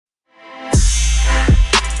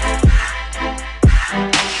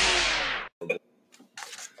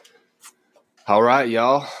All right,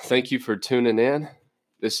 y'all. Thank you for tuning in.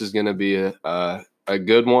 This is going to be a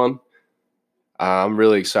good one. I'm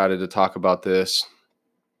really excited to talk about this.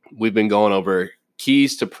 We've been going over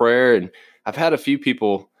keys to prayer, and I've had a few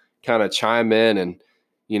people kind of chime in. And,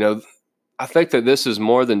 you know, I think that this is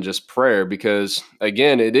more than just prayer because,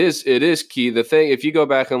 again, it is key. The thing, if you go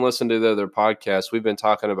back and listen to the other podcasts, we've been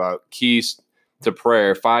talking about keys to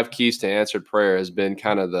prayer. 5 keys to answered prayer has been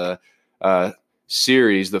kind of the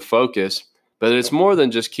series, the focus. But it's more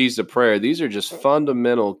than just keys to prayer. These are just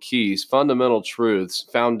fundamental keys, fundamental truths,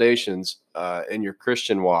 foundations in your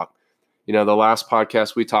Christian walk. You know, the last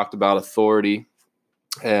podcast we talked about authority,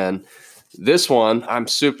 and this one I'm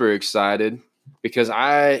super excited because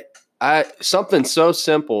I something so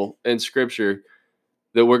simple in Scripture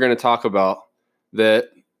that we're going to talk about that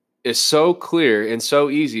is so clear and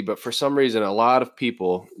so easy, but for some reason a lot of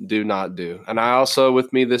people do not do. And I also,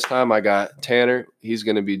 with me this time, I got Tanner. He's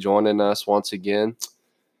going to be joining us once again.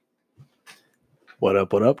 What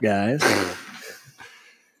up, guys?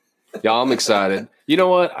 Y'all, I'm excited. You know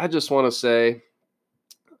what? I just want to say,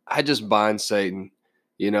 I just bind Satan.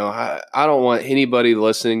 You know, I don't want anybody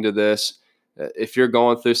listening to this. If you're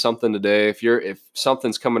going through something today, if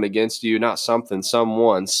something's coming against you, not something,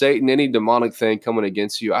 someone, Satan, any demonic thing coming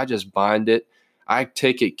against you, I just bind it. I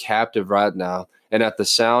take it captive right now. And at the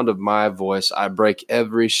sound of my voice, I break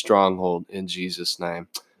every stronghold in Jesus' name.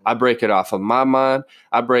 I break it off of my mind.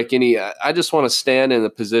 I just want to stand in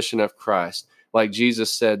the position of Christ. Like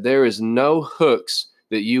Jesus said, there is no hooks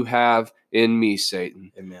that you have in me,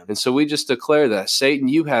 Satan. Amen. And so we just declare that, Satan,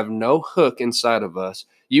 you have no hook inside of us.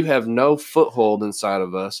 You have no foothold inside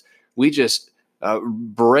of us. We just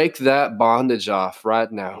break that bondage off right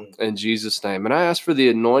now in Jesus' name. And I ask for the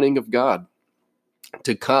anointing of God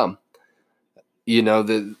to come. You know,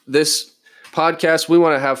 this podcast, we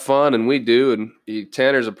want to have fun, and we do. And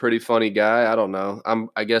Tanner's a pretty funny guy. I don't know.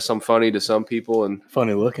 I guess I'm funny to some people and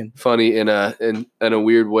funny looking, funny in a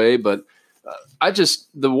weird way. But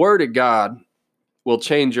the word of God will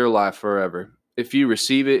change your life forever. If you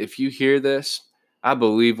receive it, if you hear this, I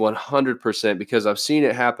believe 100% because I've seen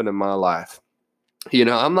it happen in my life. You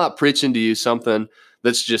know, I'm not preaching to you something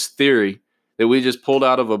that's just theory that we just pulled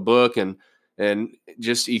out of a book and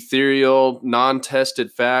just ethereal,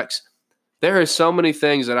 non-tested facts. There are so many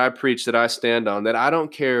things that I preach that I stand on that I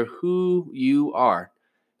don't care who you are.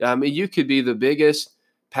 I mean, you could be the biggest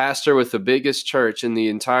pastor with the biggest church in the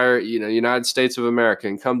entire, United States of America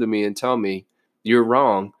and come to me and tell me you're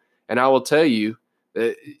wrong. And I will tell you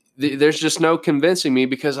that there's just no convincing me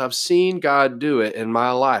because I've seen God do it in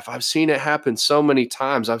my life. I've seen it happen so many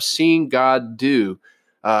times. I've seen God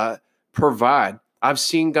provide. I've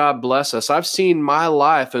seen God bless us. I've seen my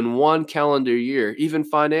life in one calendar year, even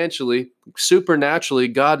financially, supernaturally,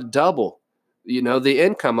 God double, the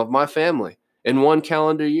income of my family in one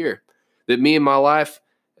calendar year. That me and my wife,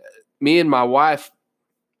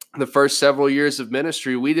 the first several years of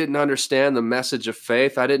ministry, we didn't understand the message of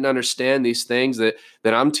faith. I didn't understand these things that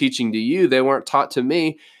I'm teaching to you. They weren't taught to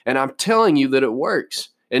me. And I'm telling you that it works.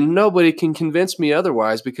 And nobody can convince me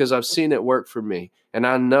otherwise because I've seen it work for me. And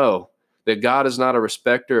I know that God is not a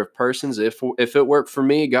respecter of persons. If it worked for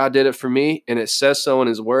me, God did it for me, and it says so in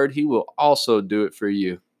his word, he will also do it for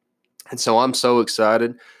you. And so I'm so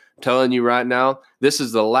excited. I'm telling you right now, this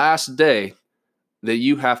is the last day that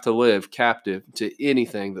you have to live captive to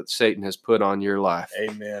anything that Satan has put on your life.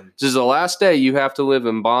 Amen. This is the last day you have to live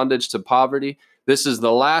in bondage to poverty. This is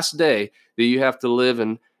the last day that you have to live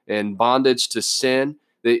in bondage to sin.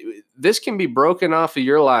 This can be broken off of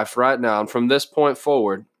your life right now. And from this point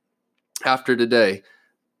forward, after today,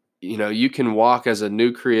 you can walk as a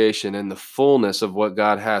new creation in the fullness of what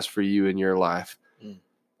God has for you in your life.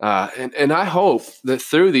 And I hope that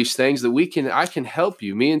through these things that I can help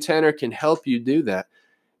you. Me and Tanner can help you do that.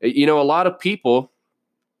 A lot of people,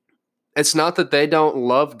 it's not that they don't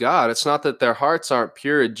love God. It's not that their hearts aren't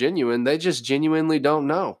pure and genuine. They just genuinely don't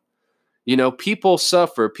know. People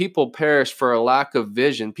suffer. People perish for a lack of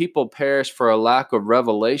vision. People perish for a lack of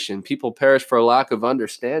revelation. People perish for a lack of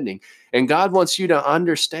understanding. And God wants you to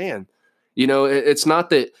understand. It's not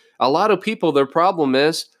that a lot of people, their problem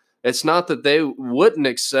is, it's not that they wouldn't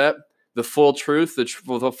accept the full truth,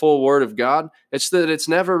 the full word of God. It's that it's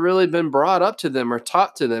never really been brought up to them or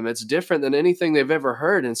taught to them. It's different than anything they've ever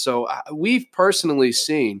heard. And so we've personally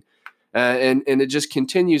seen, and it just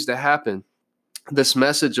continues to happen, this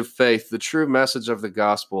message of faith, the true message of the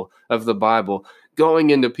gospel, of the Bible,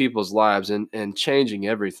 going into people's lives and changing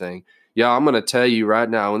everything. Yeah, I'm going to tell you right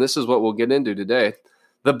now, and this is what we'll get into today.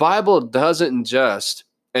 The Bible doesn't just,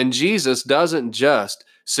 and Jesus doesn't just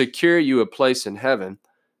secure you a place in heaven.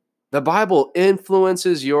 The Bible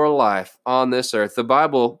influences your life on this earth. The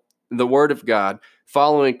Bible, the Word of God,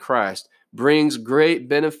 following Christ, brings great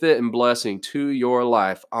benefit and blessing to your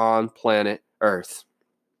life on planet Earth.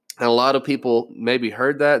 And a lot of people maybe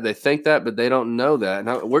heard that, they think that, but they don't know that.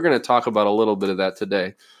 And we're going to talk about a little bit of that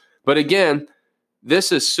today. But again,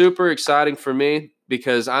 this is super exciting for me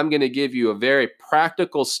because I'm going to give you a very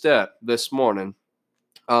practical step this morning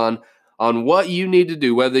on what you need to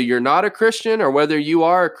do, whether you're not a Christian or whether you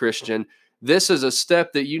are a Christian. This is a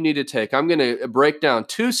step that you need to take. I'm going to break down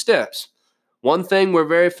 2 steps. One thing we're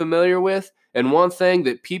very familiar with, and one thing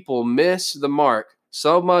that people miss the mark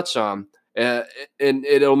so much on, and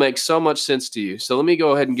it'll make so much sense to you. So let me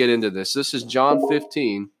go ahead and get into this. This is John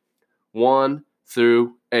 15, 1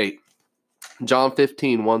 through 8. John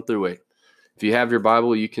 15, 1 through 8. If you have your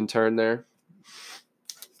Bible, you can turn there.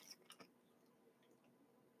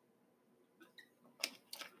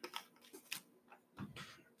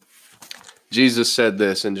 Jesus said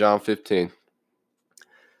this in John 15.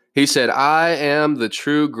 He said, I am the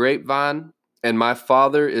true grapevine, and my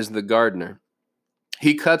Father is the gardener.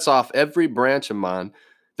 He cuts off every branch of mine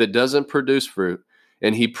that doesn't produce fruit,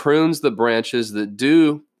 and he prunes the branches that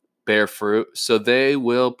do bear fruit, so they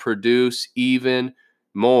will produce even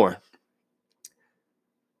more.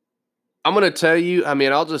 I'm going to tell you,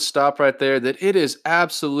 I'll just stop right there, that it is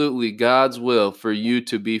absolutely God's will for you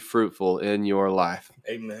to be fruitful in your life.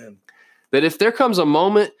 Amen. That if there comes a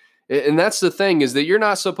moment, and that's the thing, is that you're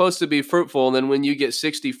not supposed to be fruitful, and then when you get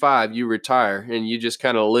 65, you retire, and you just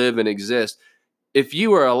kind of live and exist. If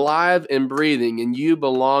you are alive and breathing and you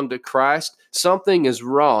belong to Christ, something is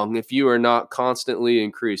wrong if you are not constantly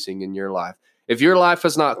increasing in your life. If your life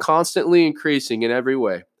is not constantly increasing in every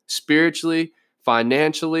way, spiritually,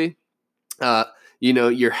 financially,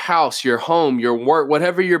 your house, your home, your work,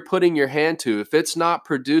 whatever you're putting your hand to, if it's not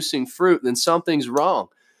producing fruit, then something's wrong.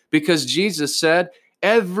 Because Jesus said,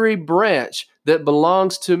 every branch that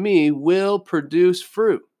belongs to me will produce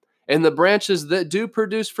fruit. And the branches that do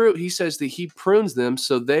produce fruit, he says that he prunes them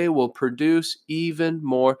so they will produce even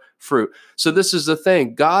more fruit. So this is the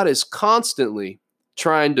thing. God is constantly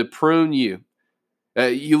trying to prune you.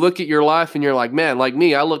 You look at your life and you're like, man, like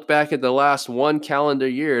me, I look back at the last 1 calendar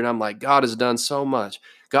year and I'm like, God has done so much.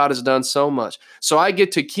 God has done so much. So I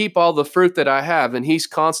get to keep all the fruit that I have, and he's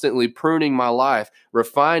constantly pruning my life,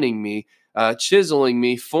 refining me, chiseling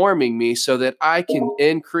me, forming me so that I can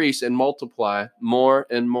increase and multiply more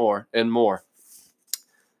and more and more.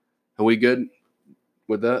 Are we good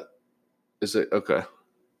with that? Is it okay?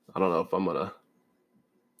 I don't know if I'm gonna,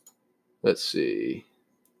 let's see.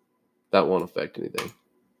 That won't affect anything.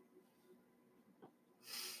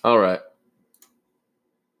 All right.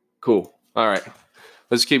 Cool. All right.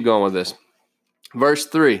 Let's keep going with this. Verse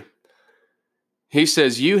 3. He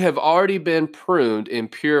says, you have already been pruned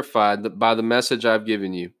and purified by the message I've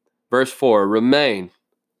given you. Verse 4, remain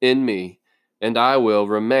in me, and I will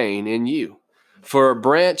remain in you. For a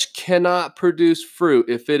branch cannot produce fruit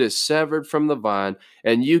if it is severed from the vine,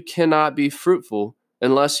 and you cannot be fruitful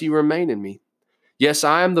unless you remain in me. Yes,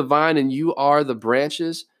 I am the vine, and you are the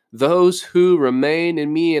branches. Those who remain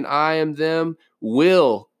in me and I am them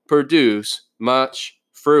will produce much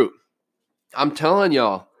fruit. I'm telling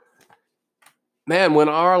y'all, man, when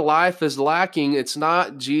our life is lacking, it's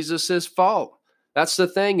not Jesus's fault. That's the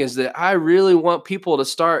thing, is that I really want people to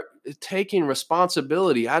start taking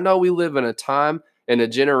responsibility. I know we live in a time and a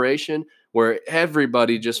generation where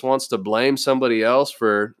everybody just wants to blame somebody else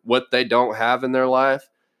for what they don't have in their life.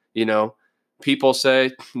 People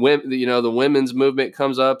say, the women's movement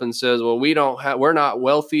comes up and says, well, we're not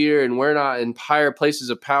wealthier and we're not in higher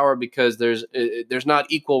places of power because there's not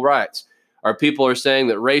equal rights. Or people are saying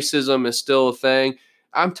that racism is still a thing.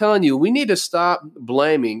 I'm telling you, we need to stop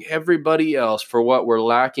blaming everybody else for what we're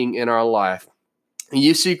lacking in our life. And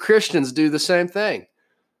you see Christians do the same thing.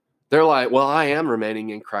 They're like, well, I am remaining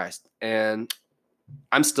in Christ, and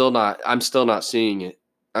I'm still not seeing it.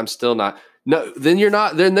 I'm still not. No, then you're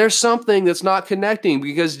not. Then there's something that's not connecting,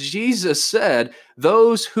 because Jesus said,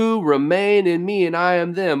 those who remain in me and I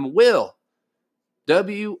am them will,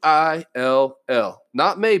 W-I-L-L,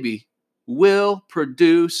 not maybe, will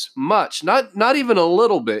produce much, not even a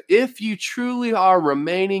little bit. If you truly are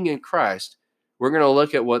remaining in Christ, we're going to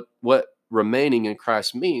look at what remaining in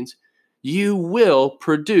Christ means. You will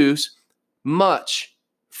produce much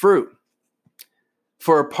fruit.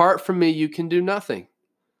 For apart from me, you can do nothing.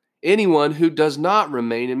 Anyone who does not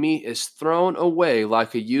remain in me is thrown away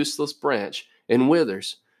like a useless branch and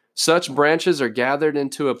withers. Such branches are gathered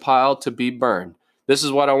into a pile to be burned. This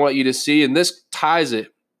is what I want you to see, and this ties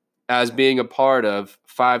it as being a part of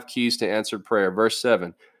 5 keys to answered prayer. Verse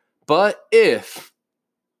 7. But if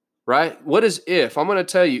right? What is if? I'm going to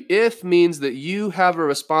tell you, if means that you have a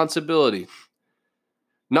responsibility.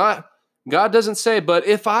 Not, God doesn't say, but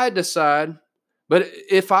if I decide, but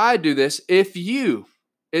if I do this, if you,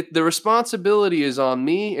 the responsibility is on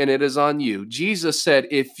me and it is on you. Jesus said,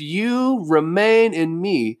 if you remain in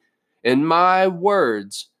me and my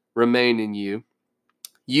words remain in you,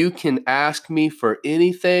 you can ask me for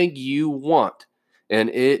anything you want and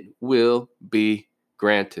it will be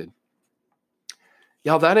granted.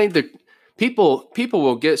 Y'all, that ain't the people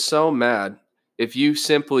will get so mad if you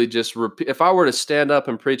simply just repeat. If I were to stand up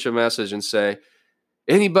and preach a message and say,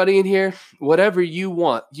 anybody in here, whatever you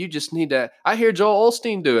want, you just need to. I hear Joel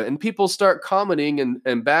Osteen do it, and people start commenting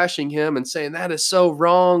and bashing him and saying that is so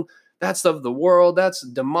wrong. That's of the world. That's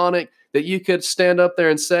demonic. That you could stand up there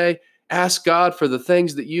and say, ask God for the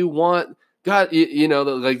things that you want. God,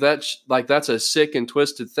 like that's a sick and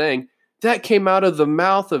twisted thing. That came out of the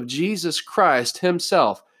mouth of Jesus Christ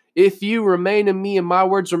himself. If you remain in me and my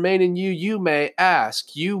words remain in you, you may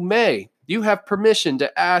ask. You have permission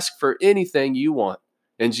to ask for anything you want.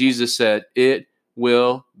 And Jesus said, it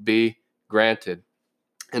will be granted.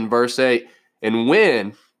 In verse 8, and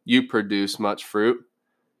when you produce much fruit,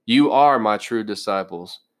 you are my true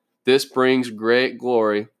disciples. This brings great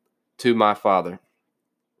glory to my Father.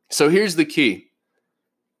 So here's the key.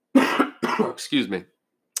 Excuse me.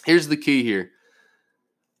 Here's the key here.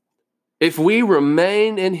 If we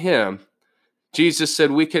remain in him, Jesus said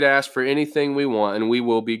we could ask for anything we want and we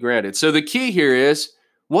will be granted. So the key here is,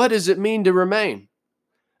 what does it mean to remain?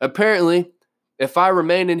 Apparently, if I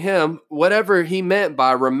remain in him, whatever he meant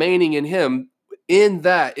by remaining in him, in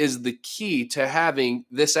that is the key to having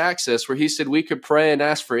this access where he said we could pray and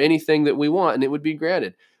ask for anything that we want and it would be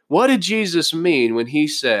granted. What did Jesus mean when he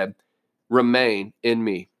said, remain in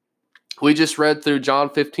me? We just read through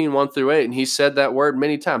John 15, 1 through 8, and he said that word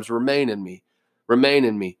many times, remain in me, remain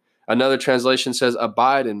in me. Another translation says,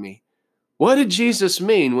 abide in me. What did Jesus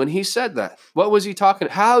mean when he said that? What was he talking?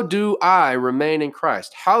 How do I remain in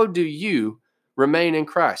Christ? How do you remain in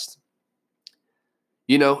Christ?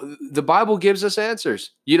 You know, the Bible gives us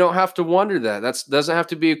answers. You don't have to wonder that. That doesn't have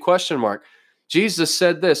to be a question mark. Jesus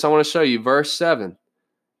said this. I want to show you verse 7.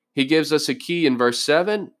 He gives us a key in verse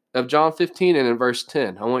 7 of John 15 and in verse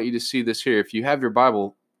 10. I want you to see this here. If you have your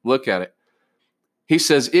Bible, look at it. He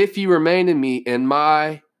says, if you remain in me and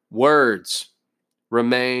my words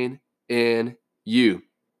remain in you.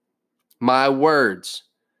 My words.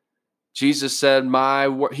 Jesus said,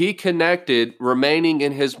 he connected remaining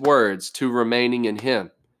in his words to remaining in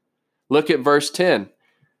him. Look at verse 10.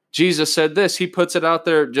 Jesus said this. He puts it out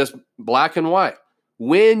there just black and white.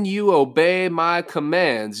 When you obey my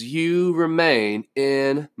commands, you remain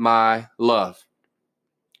in my love.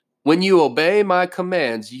 When you obey my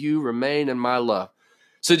commands, you remain in my love.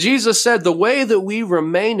 So Jesus said the way that we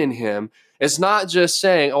remain in him is not just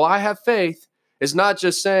saying, oh, I have faith. It's not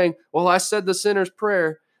just saying, well, I said the sinner's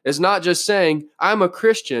prayer. It's not just saying, I'm a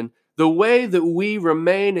Christian. The way that we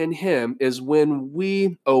remain in him is when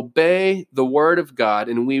we obey the word of God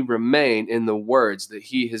and we remain in the words that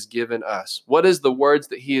he has given us. What is the words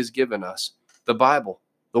that he has given us? The Bible,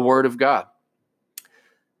 the word of God.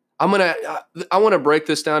 I want to break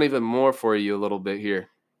this down even more for you a little bit here.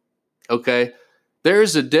 Okay?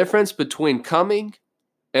 There's a difference between coming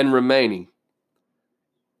and remaining.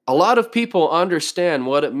 A lot of people understand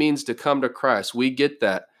what it means to come to Christ. We get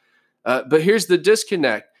that. But here's the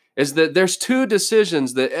disconnect, is that there's two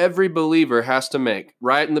decisions that every believer has to make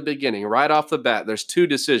right in the beginning, right off the bat. There's two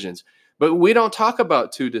decisions. But we don't talk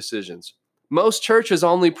about two decisions. Most churches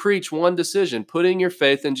only preach one decision, putting your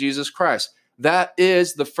faith in Jesus Christ. That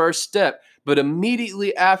is the first step. But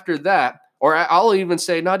immediately after that, or I'll even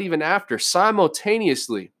say not even after,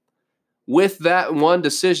 simultaneously with that one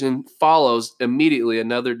decision follows immediately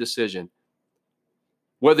another decision.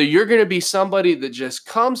 Whether you're going to be somebody that just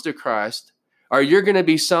comes to Christ or you're going to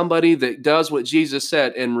be somebody that does what Jesus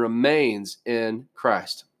said and remains in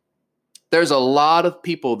Christ. There's a lot of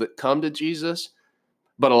people that come to Jesus,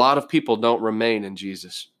 but a lot of people don't remain in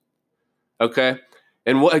Jesus. Okay?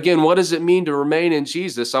 And again, what does it mean to remain in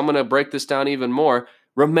Jesus? I'm going to break this down even more.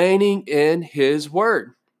 Remaining in his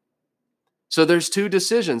word. So there's two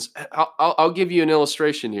decisions. I'll give you an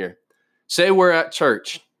illustration here. Say we're at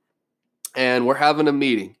church and we're having a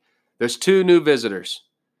meeting. There's two new visitors,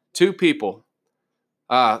 two people.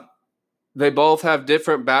 They both have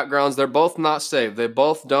different backgrounds. They're both not saved. They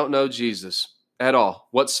both don't know Jesus at all,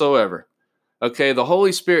 whatsoever. Okay, the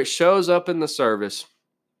Holy Spirit shows up in the service.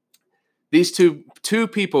 These two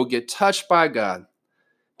people get touched by God,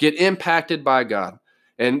 get impacted by God.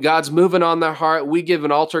 and God's moving on their heart. We give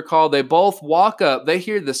an altar call. They both walk up. They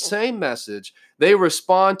hear the same message. They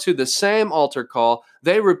respond to the same altar call.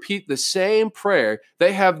 They repeat the same prayer.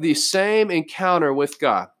 They have the same encounter with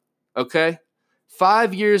God. Okay?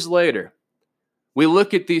 5 years later, we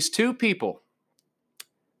look at these two people.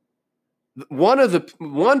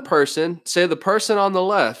 One person, say the person on the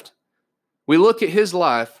left, we look at his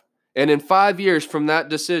life, and in 5 years from that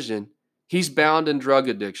decision, he's bound in drug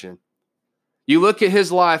addiction. You look at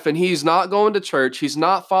his life and he's not going to church. He's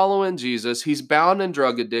not following Jesus. He's bound in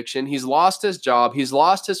drug addiction. He's lost his job. He's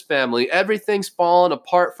lost his family. Everything's fallen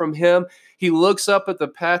apart from him. He looks up at the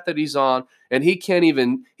path that he's on and he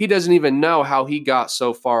doesn't even know how he got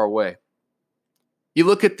so far away. You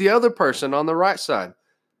look at the other person on the right side.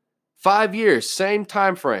 5 years, same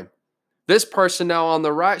time frame. This person now on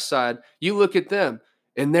the right side, you look at them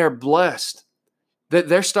and they're blessed. That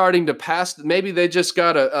they're starting to maybe they just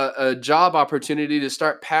got a job opportunity to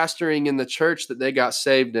start pastoring in the church that they got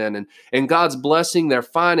saved in. And God's blessing their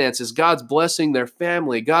finances. God's blessing their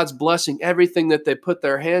family. God's blessing everything that they put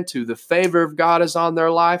their hand to. The favor of God is on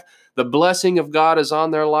their life. The blessing of God is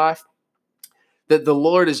on their life. That the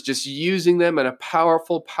Lord is just using them in a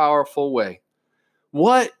powerful, powerful way.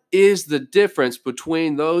 What is the difference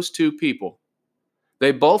between those two people?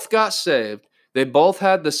 They both got saved. They both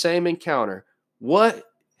had the same encounter. What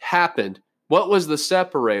happened? What was the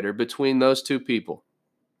separator between those two people?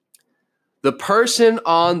 The person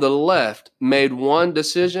on the left made one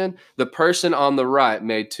decision. The person on the right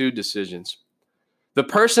made two decisions. The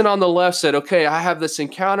person on the left said, okay, I have this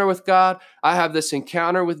encounter with God. I have this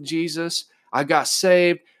encounter with Jesus. I got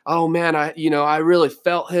saved. Oh man, I really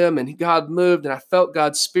felt him and God moved and I felt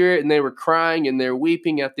God's spirit and they were crying and they're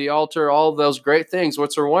weeping at the altar. All of those great things,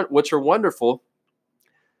 which are wonderful.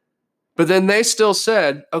 But then they still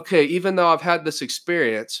said, okay, even though I've had this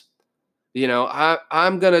experience,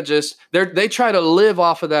 I'm going to they try to live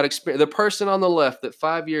off of that experience. The person on the left that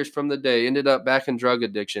 5 years from the day ended up back in drug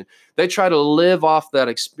addiction, they try to live off that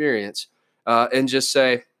experience and just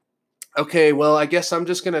say, okay, well, I guess I'm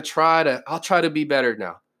just going to I'll try to be better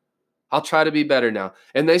now. I'll try to be better now.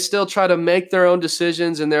 And they still try to make their own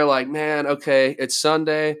decisions. And they're like, man, okay, it's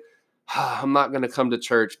Sunday. I'm not going to come to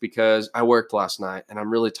church because I worked last night and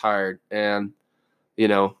I'm really tired. And,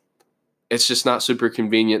 it's just not super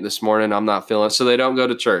convenient this morning. I'm not feeling it. So they don't go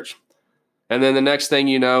to church. And then the next thing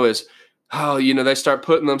you know is, they start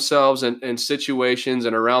putting themselves in situations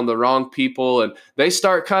and around the wrong people. And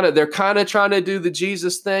they're kind of trying to do the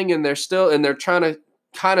Jesus thing. And they're trying to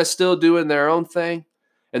kind of still doing their own thing.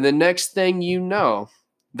 And the next thing you know,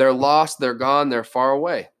 they're lost, they're gone, they're far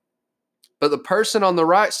away. But the person on the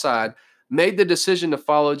right side made the decision to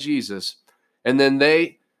follow Jesus. And then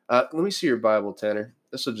let me see your Bible, Tanner.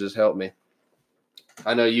 This will just help me.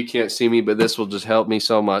 I know you can't see me, but this will just help me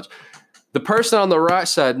so much. The person on the right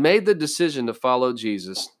side made the decision to follow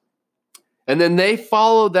Jesus. And then they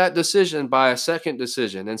followed that decision by a second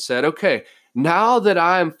decision and said, okay, now that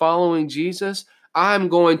I am following Jesus, I'm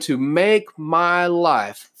going to make my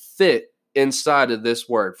life fit inside of this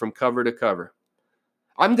word from cover to cover.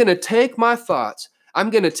 I'm going to take my thoughts. I'm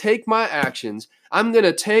going to take my actions. I'm going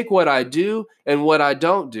to take what I do and what I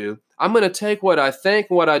don't do. I'm going to take what I think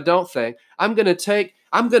and what I don't think. I'm going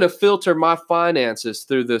to filter my finances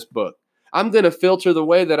through this book. I'm going to filter the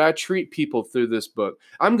way that I treat people through this book.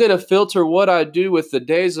 I'm going to filter what I do with the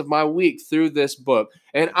days of my week through this book.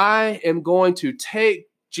 And I am going to take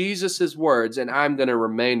Jesus' words and I'm going to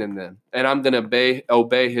remain in them. And I'm going to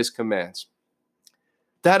obey his commands.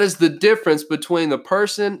 That is the difference between the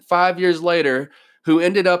person 5 years later who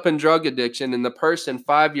ended up in drug addiction and the person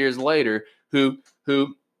 5 years later who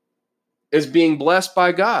is being blessed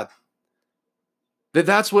by God.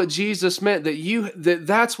 That's what Jesus meant,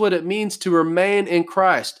 that's what it means to remain in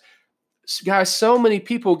Christ. Guys, so many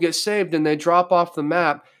people get saved and they drop off the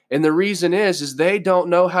map. And the reason is they don't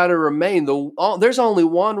know how to remain. There's only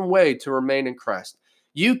one way to remain in Christ.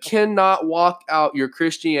 You cannot walk out your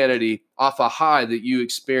Christianity off a high that you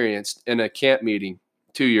experienced in a camp meeting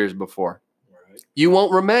 2 years before. Right. You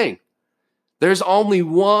won't remain. There's only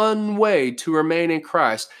one way to remain in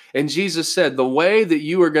Christ. And Jesus said, the way that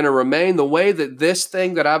you are going to remain, the way that this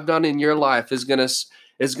thing that I've done in your life is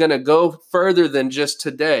going to go further than just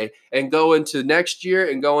today and go into next year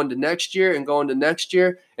and go into next year and go into next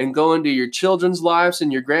year and go into your children's lives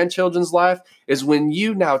and your grandchildren's life is when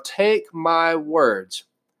you now take my words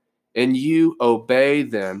and you obey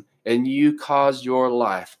them and you cause your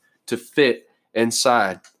life to fit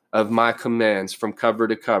inside of my commands from cover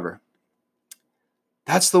to cover.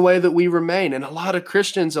 That's the way that we remain. And a lot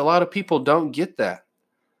of people don't get that.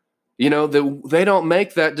 They don't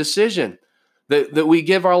make that decision. that we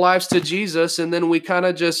give our lives to Jesus and then we kind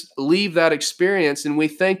of just leave that experience and we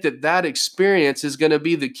think that that experience is going to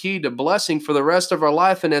be the key to blessing for the rest of our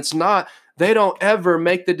life. And it's not. They don't ever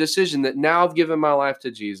make the decision that now I've given my life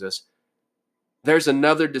to Jesus. There's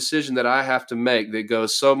another decision that I have to make that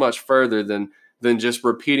goes so much further than just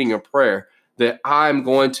repeating a prayer, that I'm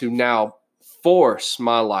going to now force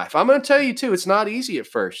my life. I'm going to tell you too, it's not easy at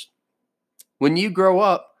first. When you grow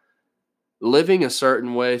up living a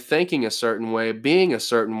certain way, thinking a certain way, being a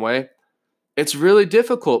certain way, it's really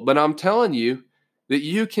difficult. But I'm telling you that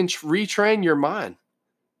you can retrain your mind.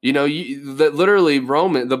 You know, that literally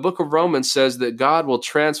the book of Romans says that God will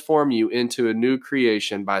transform you into a new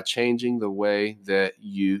creation by changing the way that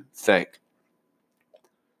you think.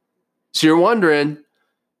 So you're wondering,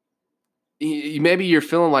 maybe you're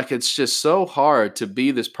feeling like it's just so hard to be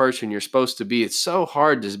this person you're supposed to be. It's so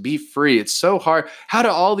hard to be free. It's so hard. How do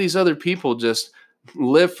all these other people just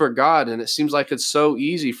live for God? And it seems like it's so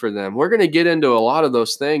easy for them. We're going to get into a lot of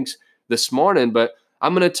those things this morning, but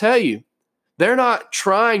I'm going to tell you, they're not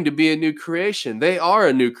trying to be a new creation. They are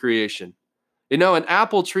a new creation. You know, an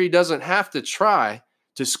apple tree doesn't have to try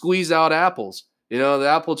to squeeze out apples. You know, the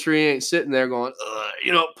apple tree ain't sitting there going,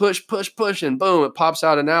 push, push, push, and boom, it pops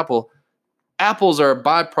out an apple. Apples are a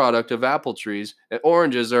byproduct of apple trees, and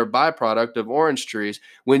oranges are a byproduct of orange trees.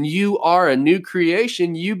 When you are a new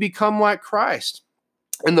creation, you become like Christ.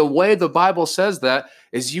 And the way the Bible says that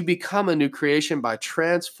is you become a new creation by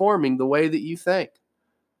transforming the way that you think.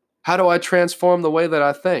 How do I transform the way that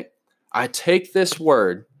I think? I take this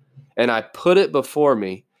word and I put it before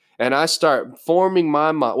me and I start forming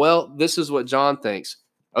my mind. Well, this is what John thinks.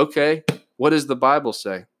 Okay, what does the Bible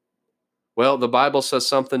say? Well, the Bible says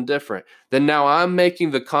something different. Then now I'm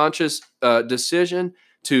making the conscious decision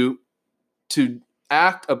to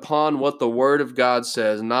act upon what the Word of God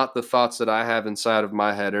says, not the thoughts that I have inside of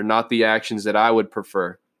my head or not the actions that I would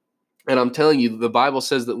prefer. And I'm telling you, the Bible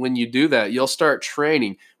says that when you do that, you'll start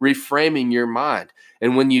training, reframing your mind.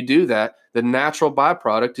 And when you do that, the natural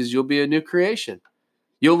byproduct is you'll be a new creation.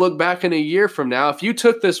 You'll look back in a year from now, if you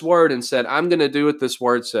took this word and said, I'm going to do what this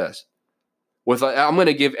word says. I'm going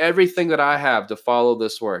to give everything that I have to follow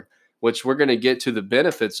this word, which we're going to get to the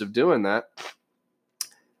benefits of doing that.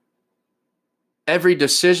 Every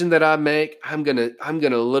decision that I make, I'm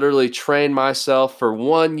gonna literally train myself for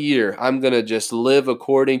 1 year. I'm gonna just live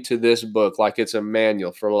according to this book like it's a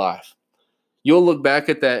manual for life. You'll look back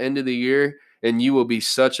at that end of the year and you will be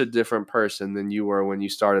such a different person than you were when you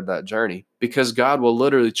started that journey, because God will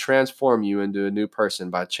literally transform you into a new person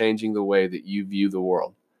by changing the way that you view the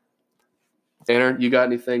world. Tanner, you got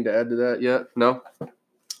anything to add to that yet? No? I'm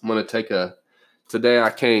gonna today I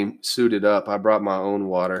came suited up. I brought my own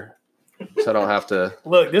water. So I don't have to.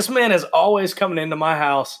 Look, this man is always coming into my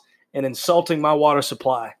house and insulting my water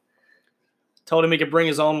supply. Told him he could bring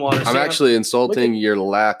his own water. I'm actually insulting your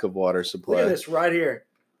lack of water supply. Look at this right here.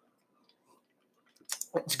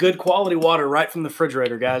 It's good quality water right from the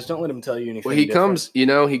refrigerator, guys. Don't let him tell you anything. Well, he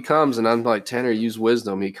comes and I'm like, Tanner, use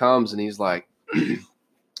wisdom. He comes and he's like,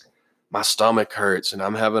 my stomach hurts and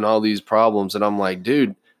I'm having all these problems. And I'm like,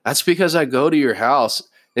 dude, that's because I go to your house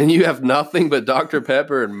and you have nothing but Dr.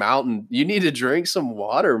 Pepper and Mountain. You need to drink some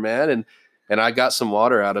water, man. And I got some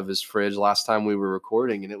water out of his fridge last time we were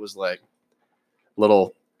recording, and it was like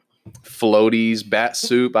little floaties, bat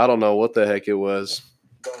soup. I don't know what the heck it was.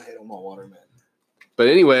 Go ahead on my water, man. But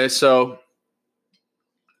anyway, so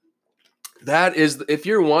that is, if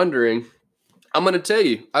you're wondering, I'm going to tell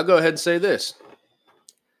you, I'll go ahead and say this.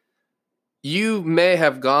 You may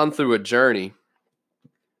have gone through a journey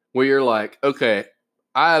where you're like, okay,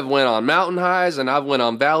 I've went on mountain highs and I've went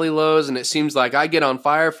on valley lows, and it seems like I get on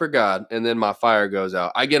fire for God and then my fire goes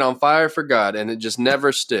out. I get on fire for God and it just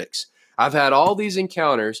never sticks. I've had all these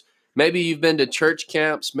encounters. Maybe you've been to church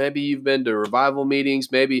camps. Maybe you've been to revival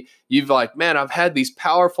meetings. Maybe you've like, man, I've had these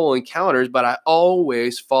powerful encounters, but I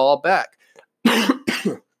always fall back.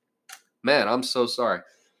 Man, I'm so sorry.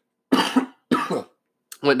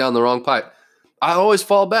 Went down the wrong pipe. I always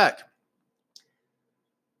fall back.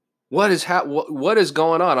 What is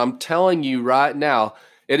going on? I'm telling you right now,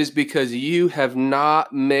 it is because you have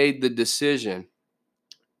not made the decision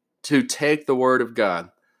to take the word of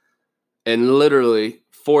God and literally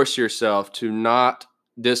force yourself to not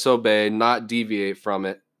disobey, not deviate from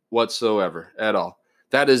it whatsoever at all.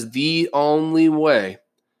 That is the only way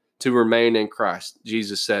to remain in Christ.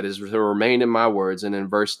 Jesus said is to remain in my words. And in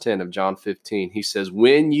verse 10 of John 15, he says,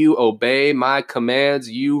 when you obey my commands,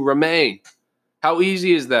 you remain. How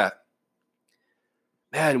easy is that?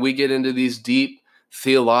 Man, we get into these deep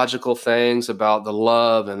theological things about the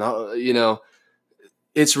love and,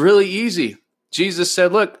 it's really easy. Jesus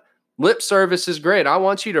said, look, Lip service is great. I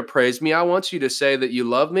want you to praise me. I want you to say that you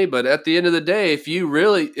love me. But at the end of the day, if you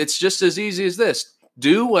really, it's just as easy as this.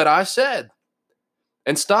 Do what I said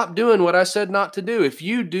and stop doing what I said not to do. If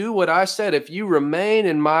you do what I said, if you remain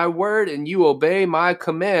in my word and you obey my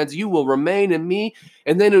commands, you will remain in me.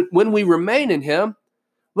 And then when we remain in him,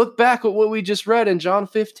 look back at what we just read in John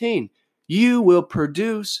 15. You will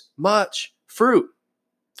produce much fruit.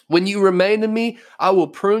 When you remain in me, I will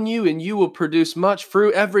prune you and you will produce much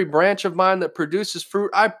fruit. Every branch of mine that produces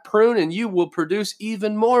fruit, I prune and you will produce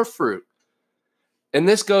even more fruit. And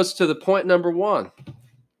this goes to the point number 1.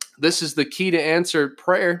 This is the key to answered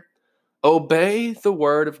prayer. Obey the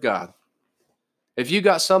word of God. If you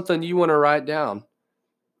got something you want to write down,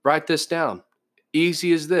 write this down.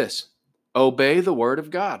 Easy as this. Obey the word of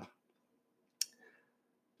God.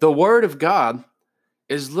 The word of God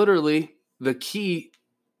is literally the key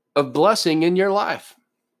of blessing in your life.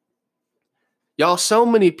 Y'all, so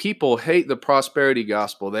many people hate the prosperity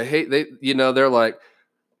gospel. They're like,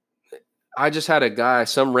 I just had a guy,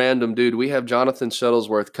 some random dude. We have Jonathan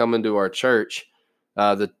Shuttlesworth coming to our church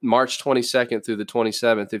the March 22nd through the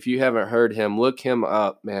 27th. If you haven't heard him, look him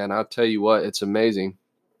up, man. I'll tell you what, it's amazing.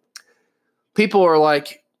 People are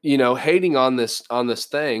like, hating on this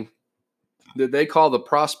thing that they call the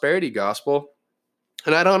prosperity gospel.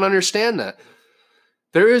 And I don't understand that.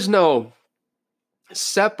 There is no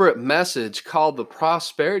separate message called the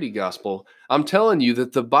prosperity gospel. I'm telling you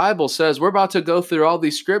that the Bible says, we're about to go through all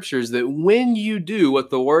these scriptures, that when you do what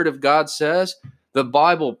the word of God says, the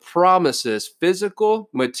Bible promises physical,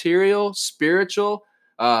 material, spiritual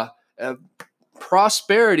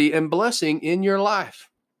prosperity and blessing in your life.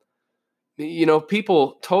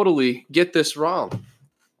 People totally get this wrong.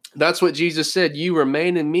 That's what Jesus said. You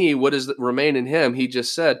remain in me. What is remain in him? He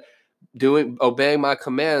just said, obeying my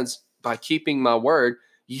commands by keeping my word,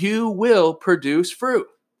 you will produce fruit.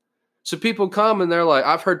 So people come and they're like,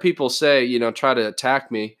 I've heard people say, try to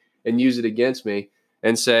attack me and use it against me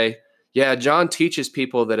and say, yeah, John teaches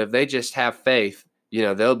people that if they just have faith,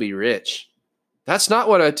 they'll be rich. That's not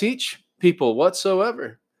what I teach people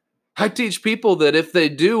whatsoever. I teach people that if they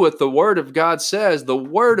do what the word of God says, the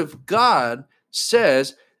word of God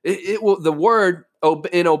says it will,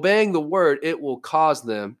 in obeying the word, it will cause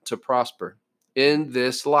them to prosper in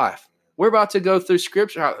this life. We're about to go through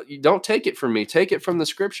scripture. Don't take it from me. Take it from the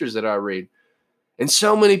scriptures that I read. And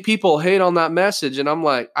so many people hate on that message. And I'm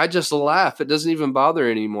like, I just laugh. It doesn't even bother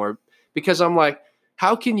anymore, because I'm like,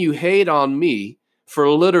 how can you hate on me for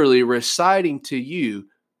literally reciting to you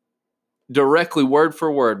directly word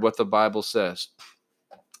for word what the Bible says?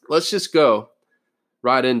 Let's just go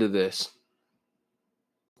right into this.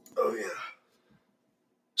 Oh, yeah.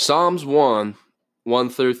 Psalms 1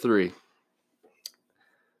 through 3.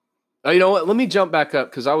 You know what? Let me jump back up,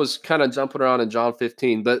 because I was kind of jumping around in John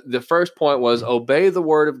 15. But the first point was obey the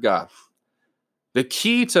word of God. The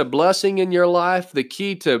key to blessing in your life, the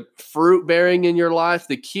key to fruit bearing in your life,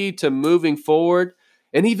 the key to moving forward.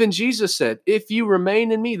 And even Jesus said, if you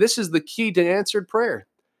remain in me, this is the key to answered prayer.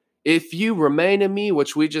 If you remain in me,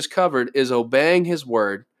 which we just covered, is obeying his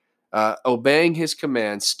word, obeying his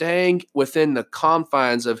commands, staying within the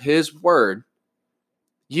confines of his word.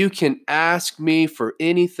 You can ask me for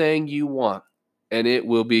anything you want, and it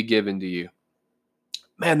will be given to you.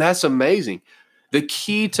 Man, that's amazing. The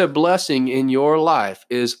key to blessing in your life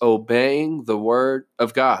is obeying the word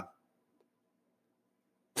of God.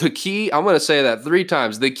 The key, I'm going to say that 3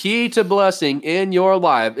 times. The key to blessing in your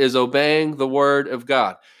life is obeying the word of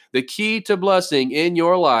God. The key to blessing in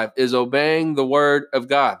your life is obeying the word of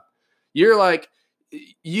God. You're like,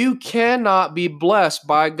 you cannot be blessed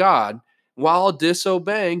by God while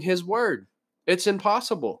disobeying his word. It's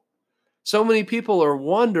impossible. So many people are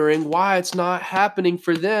wondering why it's not happening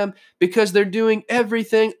for them, because they're doing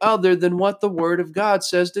everything other than what the word of God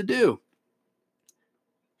says to do.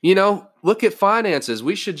 Look at finances.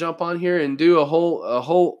 We should jump on here and do a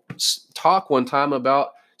whole talk one time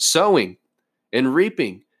about sowing and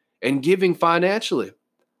reaping and giving financially.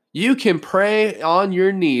 You can pray on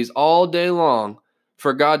your knees all day long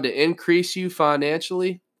for God to increase you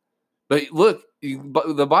financially. But look,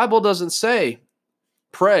 the Bible doesn't say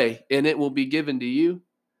pray and it will be given to you.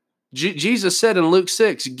 Jesus said in Luke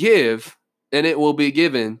 6, give and it will be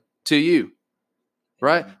given to you.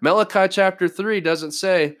 Right? Malachi chapter 3 doesn't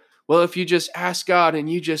say, well, if you just ask God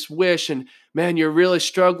and you just wish, and man, you're really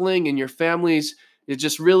struggling and your family's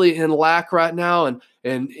just really in lack right now,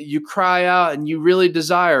 and you cry out and you really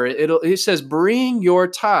desire it. He says, bring your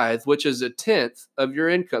tithe, which is 1/10 of your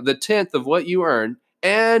income, the 10th of what you earn,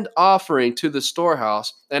 and offering to the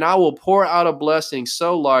storehouse, and I will pour out a blessing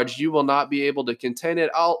so large you will not be able to contain it.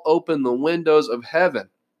 I'll open the windows of heaven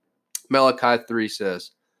Malachi 3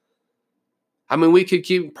 says. I mean, we could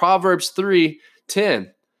keep Proverbs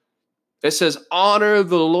 3:10. It says, honor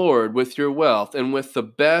the Lord with your wealth and with the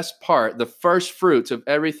best part, the first fruits of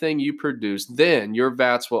everything you produce. Then your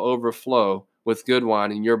vats will overflow with good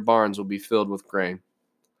wine and your barns will be filled with grain.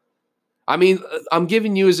 I mean, I'm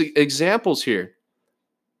giving you as examples here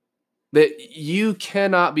that you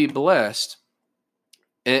cannot be blessed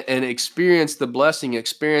and experience the blessing,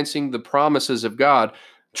 experiencing the promises of God,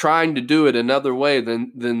 trying to do it another way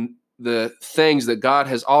than the things that God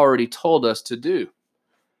has already told us to do.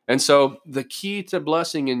 And so the key to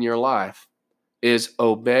blessing in your life is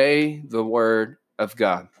obey the word of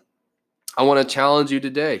God. I want to challenge you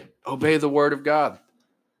today. Obey the word of God.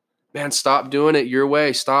 Man, stop doing it your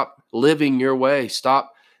way. Stop living your way.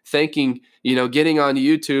 Stop thinking, getting on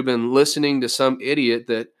YouTube and listening to some idiot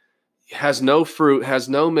that has no fruit, has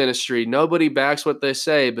no ministry. Nobody backs what they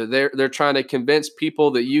say, but they're trying to convince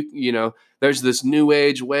people that there's this new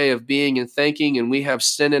age way of being and thinking, and we have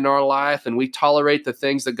sin in our life and we tolerate the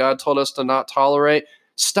things that God told us to not tolerate.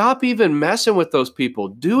 Stop even messing with those people.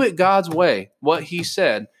 Do it God's way, what he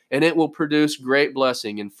said, and it will produce great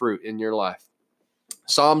blessing and fruit in your life.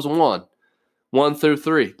 Psalms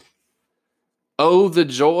 1:1-3. Oh, the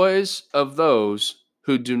joys of those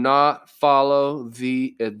who do not follow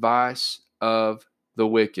the advice of the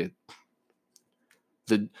wicked.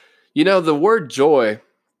 The word joy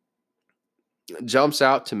jumps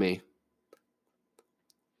out to me.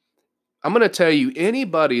 I'm going to tell you,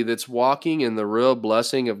 anybody that's walking in the real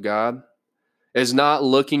blessing of God is not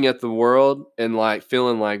looking at the world and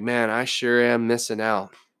feeling like, man, I sure am missing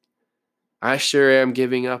out. I sure am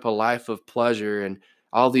giving up a life of pleasure and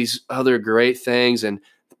all these other great things and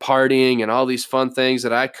partying and all these fun things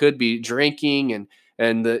that I could be drinking and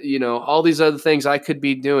all these other things I could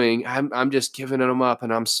be doing. I'm just giving them up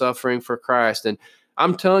and I'm suffering for Christ. And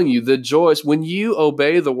I'm telling you, the joys, when you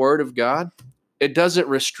obey the word of God, it doesn't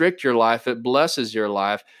restrict your life. It blesses your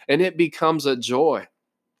life and it becomes a joy.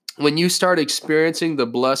 When you start experiencing the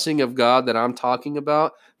blessing of God that I'm talking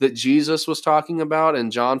about, that Jesus was talking about in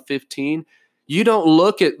John 15, you don't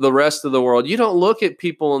look at the rest of the world. You don't look at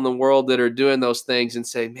people in the world that are doing those things and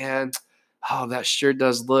say, man, that sure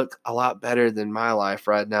does look a lot better than my life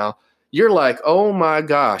right now. You're like, oh my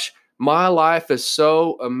gosh, my life is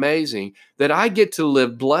so amazing that I get to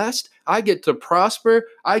live blessed. I get to prosper.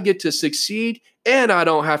 I get to succeed. And I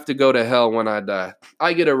don't have to go to hell when I die.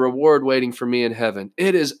 I get a reward waiting for me in heaven.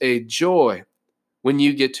 It is a joy when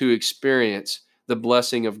you get to experience the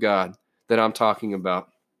blessing of God that I'm talking about.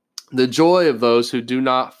 The joy of those who do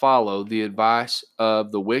not follow the advice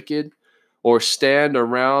of the wicked or stand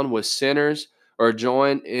around with sinners or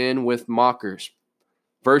join in with mockers.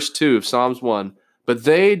 Verse 2 of Psalms 1, but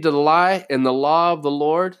they delight in the law of the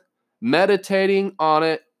Lord, meditating on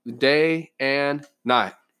it day and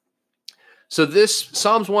night. So this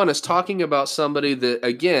Psalms 1 is talking about somebody that,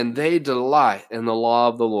 again, they delight in the law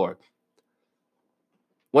of the Lord.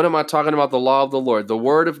 What am I talking about? The law of the Lord, the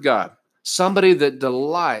word of God. Somebody that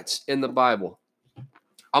delights in the Bible.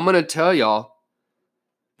 I'm going to tell y'all,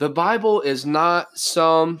 the Bible is not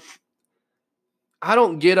I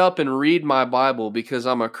don't get up and read my Bible because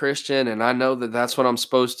I'm a Christian and I know that that's what I'm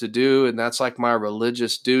supposed to do. And that's like my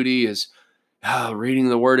religious duty is reading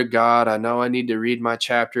the word of God. I know I need to read my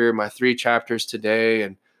 3 chapters today.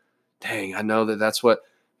 And dang, I know that that's what,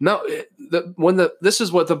 no, this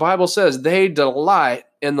is what the Bible says. They delight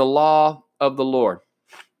in the law of the Lord.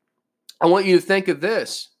 I want you to think of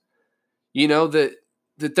this, that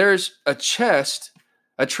there's a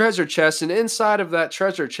treasure chest, and inside of that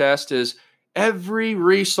treasure chest is every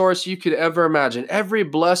resource you could ever imagine, every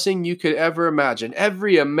blessing you could ever imagine,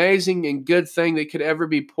 every amazing and good thing that could ever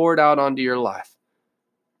be poured out onto your life.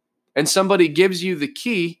 And somebody gives you the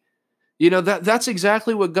key, that's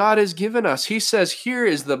exactly what God has given us. He says, here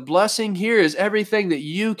is the blessing, here is everything that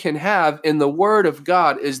you can have, and the word of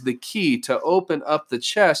God is the key to open up the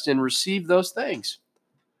chest and receive those things.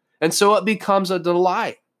 And so it becomes a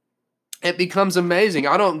delight. It becomes amazing.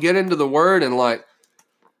 I don't get into the word and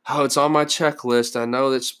it's on my checklist. I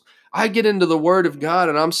know I get into the word of God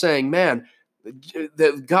and I'm saying, man,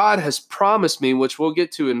 that God has promised me, which we'll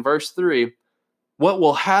get to in verse 3, what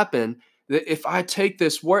will happen that if I take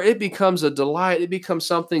this word, it becomes a delight. It becomes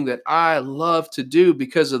something that I love to do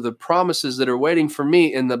because of the promises that are waiting for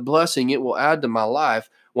me and the blessing it will add to my life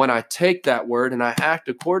when I take that word and I act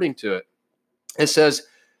according to it. It says,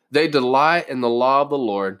 they delight in the law of the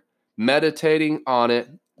Lord, meditating on it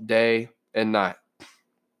day and night.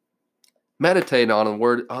 Meditate on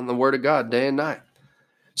the word of God day and night.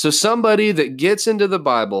 So somebody that gets into the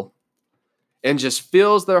Bible and just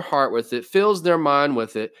fills their heart with it, fills their mind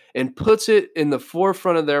with it, and puts it in the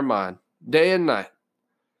forefront of their mind day and night.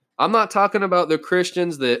 I'm not talking about the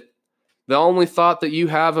Christians that the only thought that you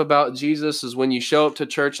have about Jesus is when you show up to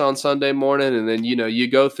church on Sunday morning and then, you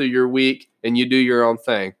go through your week and you do your own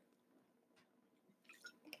thing.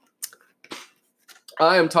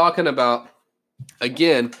 I am talking about,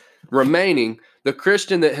 again, remaining the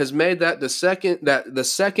Christian that has made the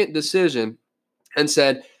second decision and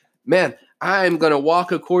said, man, I am going to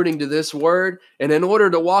walk according to this word. And in order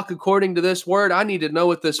to walk according to this word, I need to know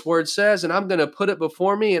what this word says. And I'm going to put it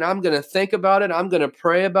before me and I'm going to think about it. I'm going to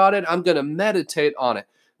pray about it. I'm going to meditate on it.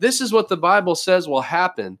 This is what the Bible says will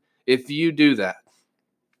happen if you do that.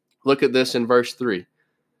 Look at this in verse 3.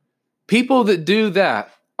 People that do that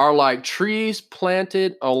are like trees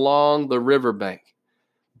planted along the riverbank,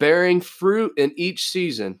 bearing fruit in each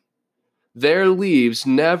season. Their leaves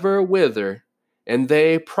never wither, and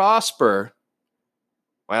they prosper.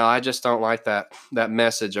 Well, I just don't like that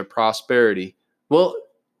message of prosperity. Well,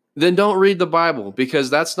 then don't read the Bible, because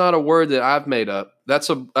that's not a word that I've made up. That's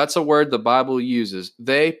a word the Bible uses.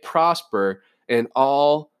 They prosper in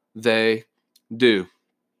all they do.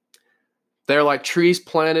 They're like trees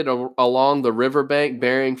planted along the riverbank,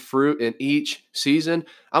 bearing fruit in each season.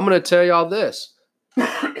 I'm going to tell y'all this.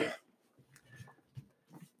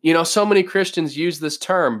 So many Christians use this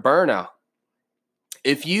term, burnout.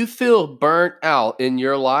 If you feel burnt out in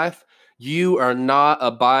your life, you are not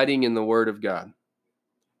abiding in the Word of God.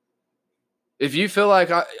 If you feel like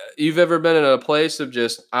you've ever been in a place of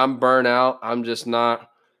just, I'm burnt out, I'm just not,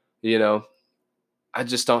 I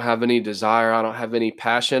just don't have any desire, I don't have any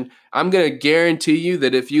passion, I'm going to guarantee you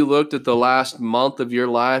that if you looked at the last month of your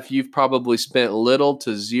life, you've probably spent little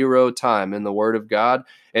to zero time in the Word of God.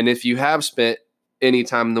 And if you have spent any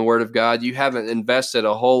time in the Word of God, you haven't invested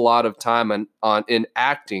a whole lot of time in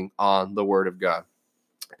acting on the Word of God.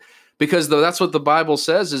 Because that's what the Bible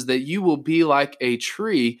says, is that you will be like a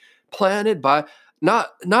tree planted by,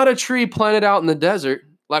 not a tree planted out in the desert,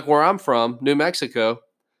 like where I'm from, New Mexico.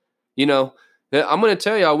 I'm going to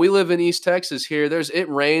tell y'all, we live in East Texas here. It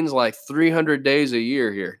rains like 300 days a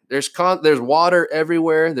year here. There's water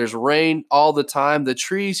everywhere. There's rain all the time. The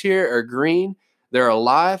trees here are green. They're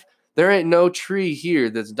alive. There ain't no tree here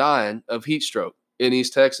that's dying of heat stroke in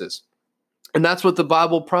East Texas. And that's what the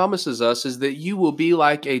Bible promises us, is that you will be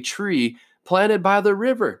like a tree planted by the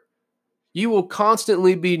river. You will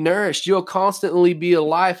constantly be nourished. You'll constantly be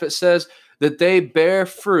alive. It says that they bear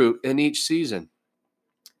fruit in each season.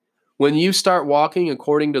 When you start walking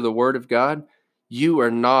according to the Word of God, you are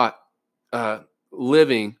not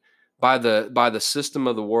living by the system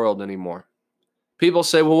of the world anymore. People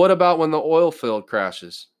say, well, what about when the oil field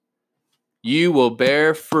crashes? You will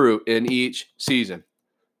bear fruit in each season.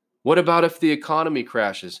 What about if the economy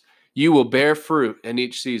crashes? You will bear fruit in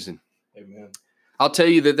each season. Amen. I'll tell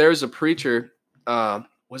you that there's a preacher,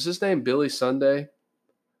 was his name Billy Sunday?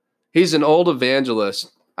 He's an old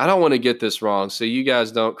evangelist. I don't want to get this wrong, so you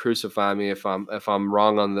guys don't crucify me if I'm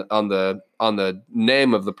wrong on the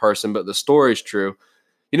name of the person, but the story's true.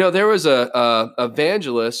 There was a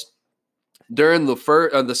evangelist during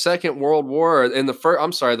the Second World War,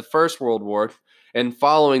 the First World War, and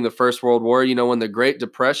following the First World War, when the Great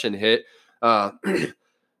Depression hit, that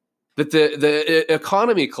the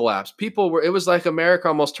economy collapsed. It was like America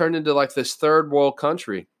almost turned into like this third world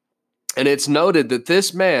country. And it's noted that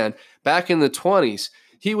this man, back in the 1920s,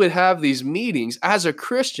 he would have these meetings as a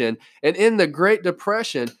Christian, and in the Great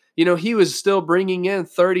Depression, he was still bringing in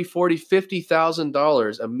 $30,000, $40,000,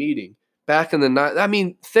 $50,000 a meeting. Back in the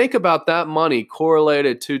night, think about that money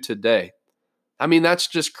correlated to today. That's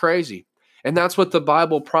just crazy. And that's what the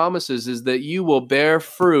Bible promises, is that you will bear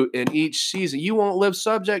fruit in each season. You won't live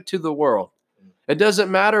subject to the world. It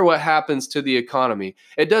doesn't matter what happens to the economy.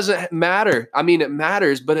 It doesn't matter. It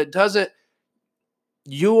matters, but it doesn't.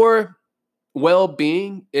 Your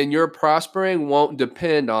well-being and your prospering won't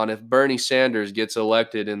depend on if Bernie Sanders gets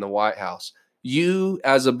elected in the White House. You,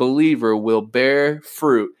 as a believer, will bear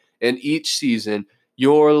fruit in each season.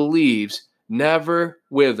 Your leaves never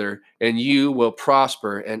wither, and you will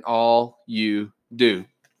prosper in all you do.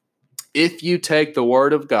 If you take the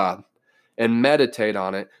Word of God and meditate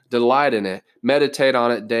on it, delight in it, meditate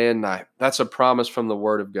on it day and night. That's a promise from the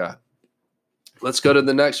Word of God. Let's go to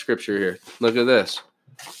the next scripture here. Look at this.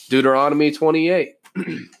 Deuteronomy 28.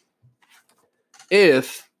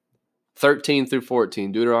 If 13 through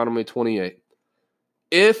 14, Deuteronomy 28.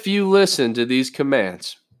 If you listen to these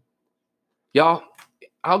commands, y'all,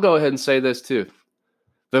 I'll go ahead and say this too.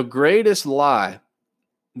 The greatest lie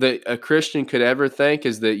that a Christian could ever think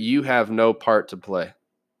is that you have no part to play.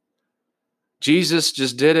 Jesus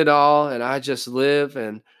just did it all, and I just live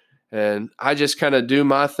and I just kind of do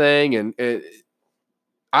my thing, and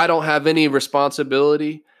I don't have any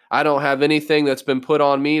responsibility. I don't have anything that's been put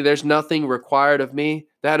on me. There's nothing required of me.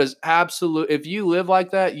 That is absolute. If you live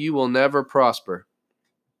like that, you will never prosper.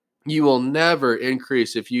 You will never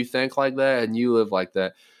increase if you think like that and you live like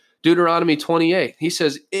that. Deuteronomy 28, he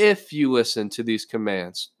says, if you listen to these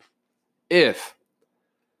commands, if.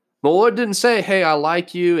 The Lord didn't say, hey, I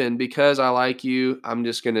like you, and because I like you, I'm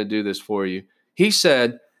just going to do this for you. He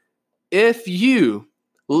said, if you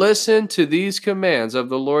listen to these commands of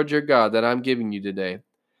the Lord your God that I'm giving you today,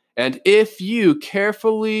 and if you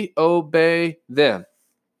carefully obey them.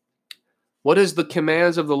 What is the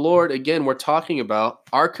commands of the Lord? Again, we're talking about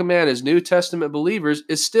our command as New Testament believers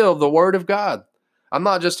is still the Word of God. I'm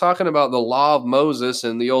not just talking about the law of Moses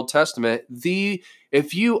in the Old Testament.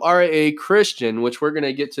 If you are a Christian, which we're going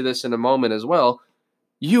to get to this in a moment as well,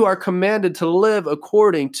 you are commanded to live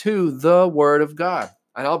according to the Word of God.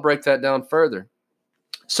 And I'll break that down further.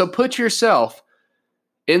 So put yourself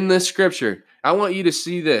in this scripture. I want you to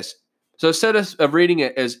see this. So instead of reading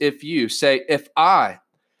it as if you, say, if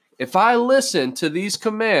I listen to these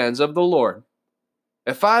commands of the Lord,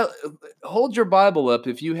 if I hold your Bible up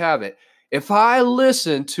if you have it, if I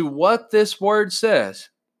listen to what this word says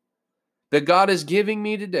that God is giving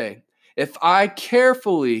me today, if I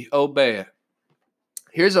carefully obey it.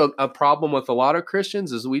 Here's a problem with a lot of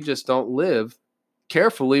Christians is we just don't live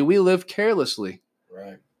carefully. We live carelessly.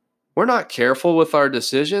 Right. We're not careful with our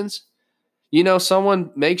decisions. You know,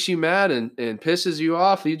 someone makes you mad and pisses you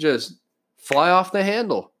off, you just fly off the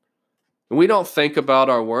handle. And we don't think about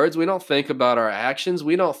our words. We don't think about our actions.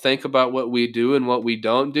 We don't think about what we do and what we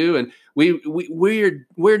don't do. And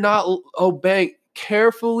we're not obeying.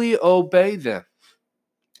 Carefully obey them.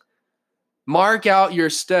 Mark out your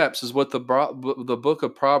steps is what the book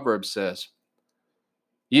of Proverbs says.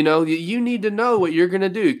 You know, you need to know what you're going to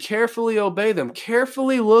do. Carefully obey them.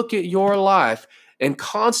 Carefully look at your life and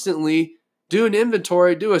constantly do an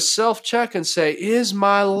inventory, do a self-check and say, is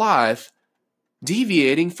my life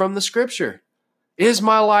deviating from the scripture? Is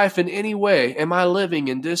my life in any way, am I living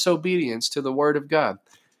in disobedience to the word of God?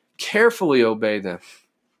 Carefully obey them.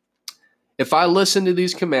 If I listen to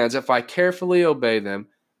these commands, if I carefully obey them,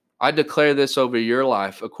 I declare this over your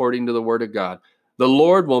life according to the word of God. The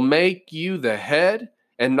Lord will make you the head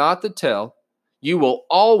and not the tail. You will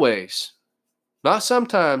always, not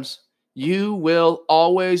sometimes, you will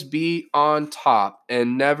always be on top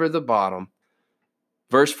and never the bottom.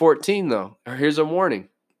 Verse 14, though, here's a warning.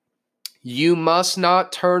 You must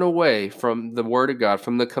not turn away from the word of God,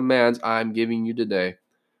 from the commands I'm giving you today,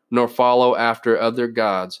 nor follow after other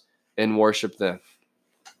gods and worship them.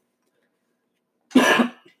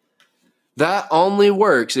 That only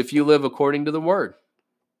works if you live according to the word.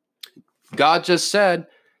 God just said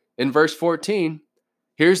in verse 14,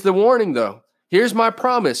 here's the warning though. Here's my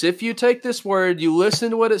promise. If you take this word, you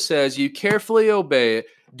listen to what it says, you carefully obey it,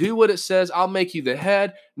 do what it says, I'll make you the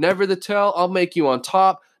head, never the tail. I'll make you on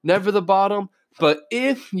top, never the bottom. But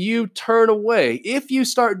if you turn away, if you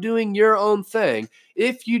start doing your own thing,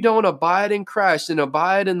 if you don't abide in Christ and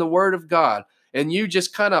abide in the word of God, and you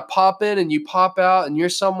just kind of pop in and you pop out and you're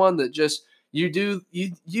someone that just,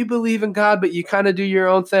 you believe in God, but you kind of do your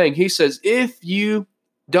own thing. He says, if you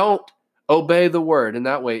don't obey the word in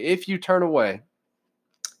that way, if you turn away,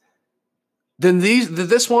 then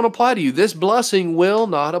this won't apply to you. This blessing will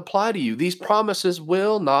not apply to you. These promises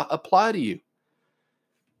will not apply to you.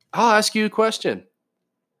 I'll ask you a question.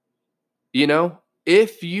 You know,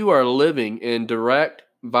 if you are living in direct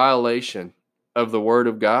violation of the word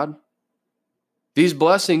of God, these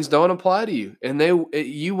blessings don't apply to you, and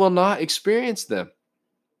you will not experience them.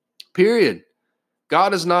 Period.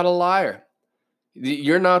 God is not a liar.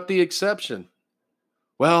 You're not the exception.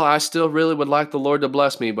 Well, I still really would like the Lord to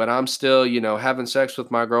bless me, but I'm still, having sex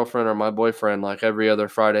with my girlfriend or my boyfriend like every other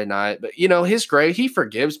Friday night. But, His grace, He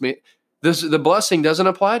forgives me. The blessing doesn't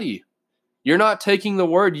apply to you. You're not taking the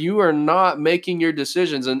word. You are not making your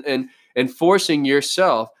decisions and forcing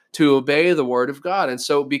yourself to obey the word of God. And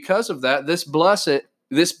so because of that, this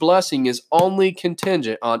blessing is only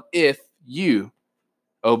contingent on if you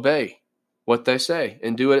obey what they say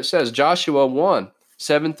and do what it says. Joshua 1,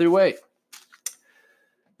 7-8.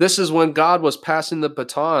 This is when God was passing the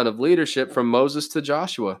baton of leadership from Moses to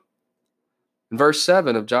Joshua. In verse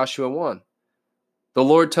 7 of Joshua 1, the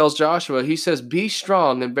Lord tells Joshua, He says, be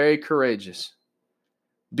strong and very courageous.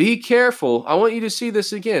 Be careful. I want you to see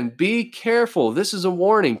this again. Be careful. This is a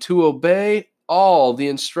warning to obey all the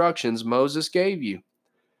instructions Moses gave you.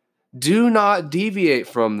 Do not deviate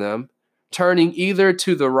from them, turning either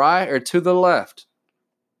to the right or to the left.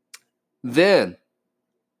 Then,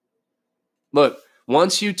 look,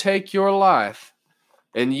 once you take your life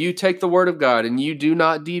and you take the word of God and you do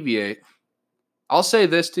not deviate, I'll say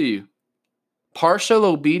this to you. Partial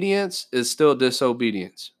obedience is still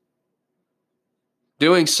disobedience.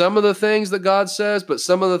 Doing some of the things that God says, but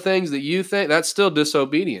some of the things that you think, that's still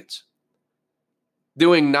disobedience.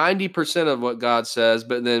 Doing 90% of what God says,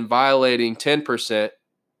 but then violating 10%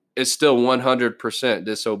 is still 100%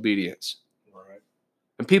 disobedience. Right.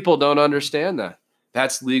 And people don't understand that.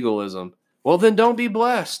 That's legalism. Well, then don't be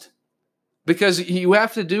blessed, because you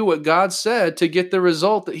have to do what God said to get the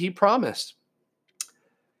result that he promised.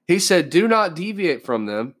 He said, do not deviate from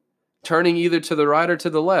them, turning either to the right or to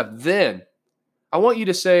the left. Then, I want you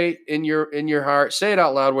to say in your heart, say it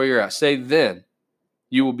out loud where you're at. Say, then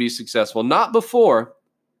you will be successful. Not before.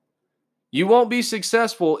 You won't be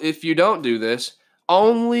successful if you don't do this.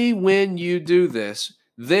 Only when you do this,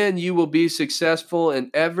 then you will be successful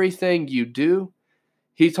in everything you do.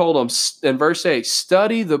 He told them in verse 8,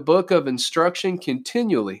 study the book of instruction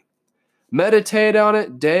continually. Meditate on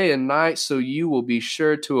it day and night so you will be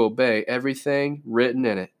sure to obey everything written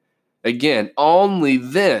in it. Again, only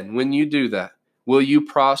then, when you do that, will you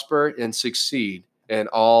prosper and succeed in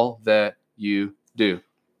all that you do.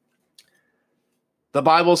 The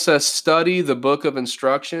Bible says study the book of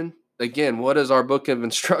instruction. Again, what is our book of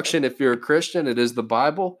instruction? If you're a Christian, it is the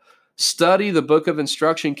Bible. Study the book of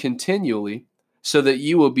instruction continually so that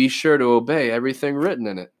you will be sure to obey everything written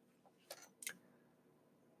in it.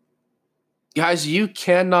 Guys, you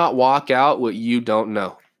cannot walk out what you don't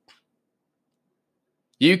know.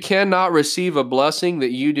 You cannot receive a blessing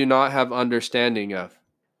that you do not have understanding of.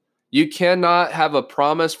 You cannot have a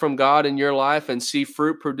promise from God in your life and see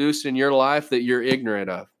fruit produced in your life that you're ignorant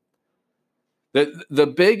of.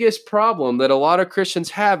 The biggest problem that a lot of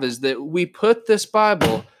Christians have is that we put this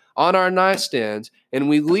Bible on our nightstands and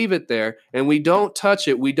we leave it there and we don't touch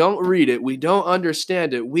it, we don't read it, we don't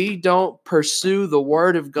understand it, we don't pursue the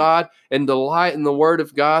Word of God and delight in the Word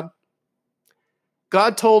of God.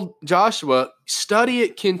 God told Joshua, study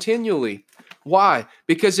it continually. Why?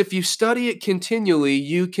 Because if you study it continually,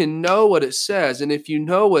 you can know what it says. And if you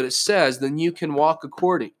know what it says, then you can walk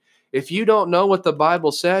according. If you don't know what the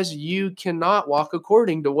Bible says, you cannot walk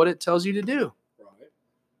according to what it tells you to do. Right.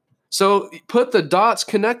 So connect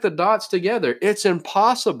the dots together. It's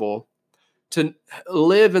impossible to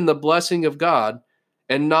live in the blessing of God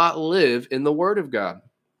and not live in the Word of God.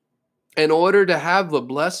 In order to have the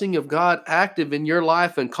blessing of God active in your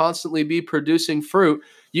life and constantly be producing fruit,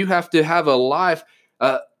 you have to have a life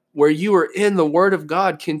where you are in the Word of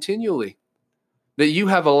God continually. That you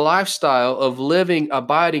have a lifestyle of living,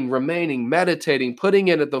 abiding, remaining, meditating, putting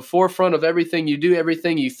it at the forefront of everything you do,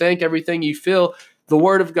 everything you think, everything you feel, the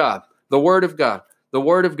Word of God, the Word of God, the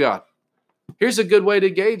Word of God. Here's a good way to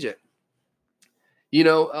gauge it. You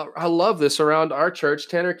know, I love this around our church.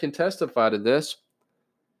 Tanner can testify to this.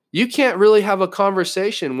 You can't really have a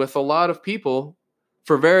conversation with a lot of people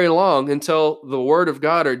for very long until the Word of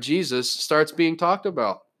God or Jesus starts being talked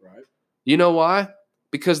about. Right. You know why?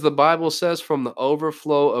 Because the Bible says from the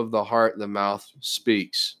overflow of the heart, the mouth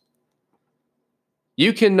speaks.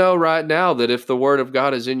 You can know right now that if the Word of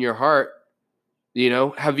God is in your heart, you know,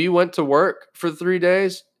 have you went to work for 3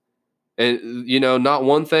 days? And, you know, not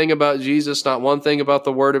one thing about Jesus, not one thing about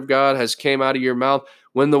the Word of God has came out of your mouth.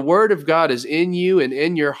 When the Word of God is in you and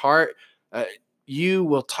in your heart, you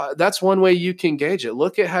will that's one way you can gauge it.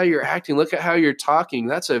 Look at how you're acting. Look at how you're talking.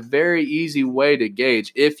 That's a very easy way to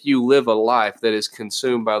gauge if you live a life that is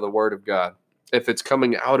consumed by the Word of God, if it's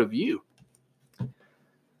coming out of you.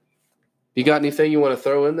 You got anything you want to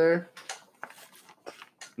throw in there?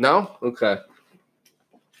 No? Okay.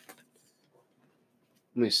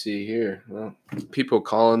 Let me see here. Well, people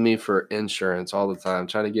calling me for insurance all the time,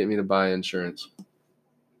 trying to get me to buy insurance.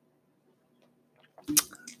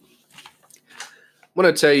 I'm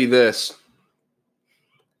going to tell you this.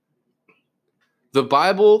 The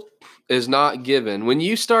Bible is not given. When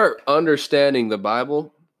you start understanding the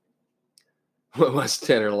Bible, what's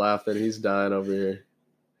Tanner laughing? He's dying over here.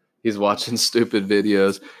 He's watching stupid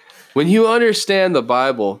videos. When you understand the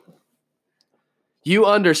Bible, you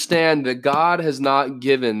understand that God has not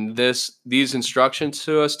given these instructions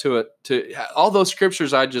to us to all those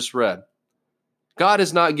scriptures I just read. God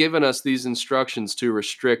has not given us these instructions to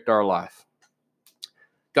restrict our life.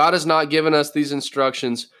 God has not given us these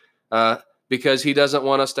instructions because he doesn't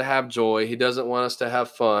want us to have joy. He doesn't want us to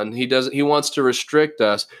have fun. He wants to restrict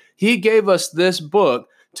us. He gave us this book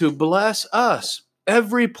to bless us.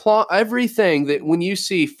 Everything that when you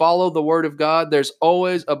see follow the Word of God, there's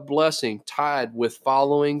always a blessing tied with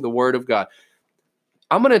following the Word of God.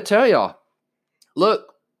 I'm going to tell y'all,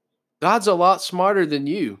 look, God's a lot smarter than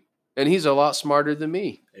you, and he's a lot smarter than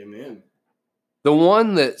me. Amen. The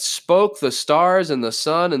one that spoke the stars and the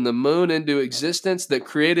sun and the moon into existence, that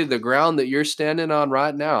created the ground that you're standing on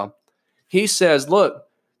right now, he says, look,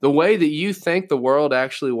 the way that you think the world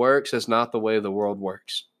actually works is not the way the world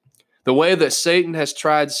works. The way that Satan has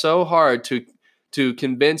tried so hard to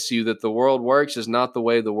convince you that the world works is not the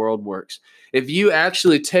way the world works. If you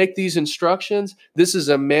actually take these instructions, this is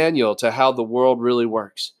a manual to how the world really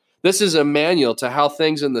works. This is a manual to how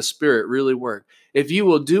things in the spirit really work. If you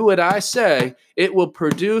will do what I say, it will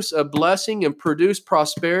produce a blessing and produce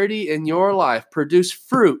prosperity in your life, produce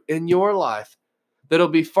fruit in your life that'll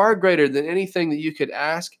be far greater than anything that you could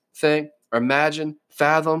ask, think, or imagine,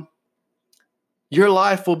 fathom. Your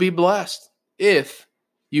life will be blessed if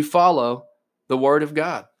you follow the word of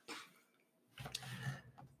God.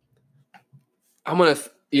 I'm going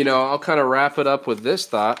to, I'll kind of wrap it up with this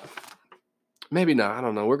thought. Maybe not. I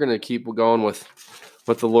don't know. We're going to keep going with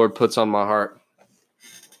what the Lord puts on my heart.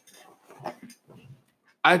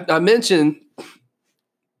 I mentioned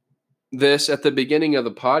this at the beginning of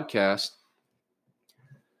the podcast,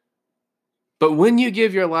 but when you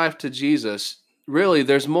give your life to Jesus, really,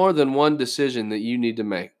 there's more than one decision that you need to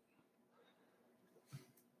make.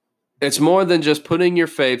 It's more than just putting your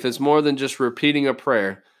faith. It's more than just repeating a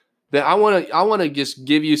prayer. That I want to just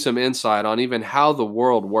give you some insight on even how the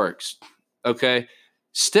world works. Okay?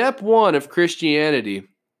 Step one of Christianity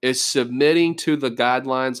is submitting to the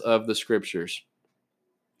guidelines of the Scriptures.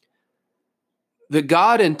 That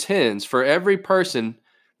God intends for every person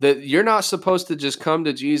that you're not supposed to just come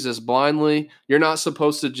to Jesus blindly. You're not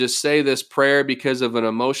supposed to just say this prayer because of an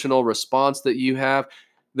emotional response that you have.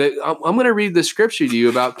 That I'm going to read the scripture to you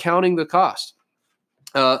about counting the cost.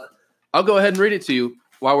 I'll go ahead and read it to you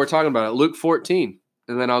while we're talking about it. Luke 14,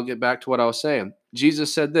 and then I'll get back to what I was saying.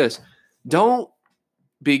 Jesus said this, "Don't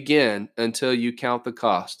begin until you count the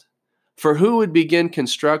cost. For who would begin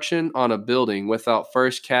construction on a building without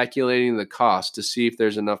first calculating the cost to see if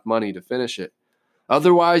there's enough money to finish it?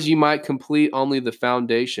 Otherwise, you might complete only the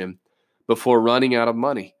foundation before running out of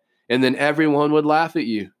money, and then everyone would laugh at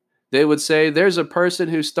you. They would say, 'There's a person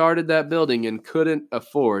who started that building and couldn't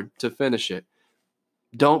afford to finish it.'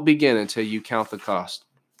 Don't begin until you count the cost."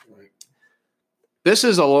 This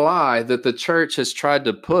is a lie that the church has tried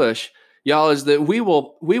to push, y'all, is that we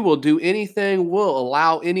will do anything, we'll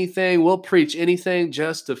allow anything, we'll preach anything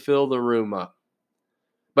just to fill the room up.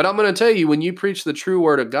 But I'm going to tell you, when you preach the true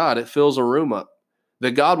word of God, it fills a room up.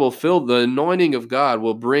 That God will fill, the anointing of God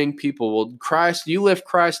will bring people. You lift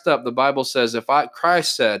Christ up. The Bible says, if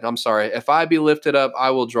I be lifted up,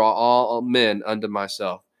 I will draw all men unto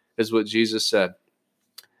myself, is what Jesus said.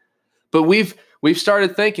 But we've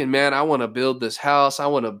started thinking, man, I want to build this house. I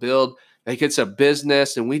want to build, like it's a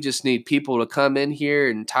business, and we just need people to come in here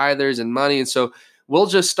and tithers and money. And so we'll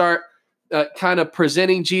just start kind of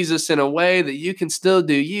presenting Jesus in a way that you can still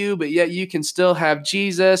do you, but yet you can still have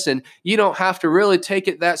Jesus, and you don't have to really take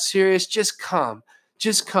it that serious. Just come.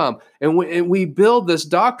 And we build this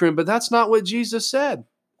doctrine, but that's not what Jesus said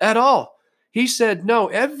at all. He said, no,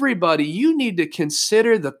 everybody, you need to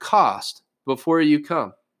consider the cost before you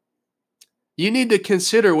come. You need to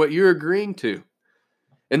consider what you're agreeing to.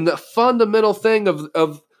 And the fundamental thing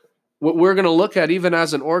of what we're going to look at, even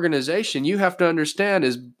as an organization, you have to understand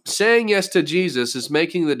is saying yes to Jesus is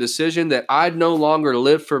making the decision that I'd no longer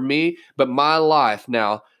live for me, but my life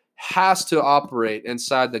now has to operate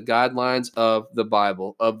inside the guidelines of the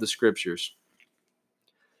Bible, of the Scriptures.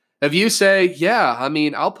 If you say, yeah,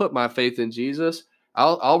 I'll put my faith in Jesus,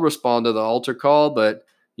 I'll respond to the altar call, but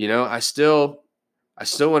I still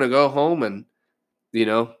want to go home and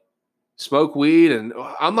smoke weed, and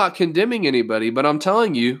I'm not condemning anybody, but I'm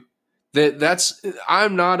telling you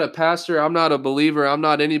I'm not a pastor, I'm not a believer, I'm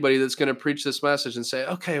not anybody that's going to preach this message and say,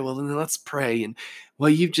 okay, well then let's pray, and well,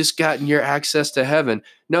 you've just gotten your access to heaven.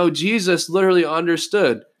 No, Jesus literally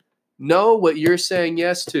understood. Know what you're saying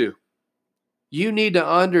yes to. You need to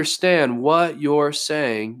understand what you're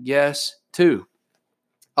saying yes to.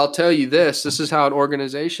 I'll tell you this is how an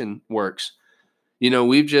organization works.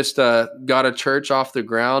 We've just got a church off the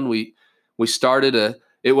ground. We started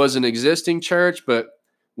it was an existing church, but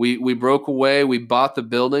we broke away. We bought the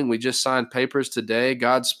building. We just signed papers today.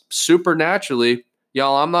 God's supernaturally,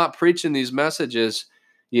 y'all, I'm not preaching these messages,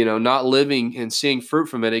 not living and seeing fruit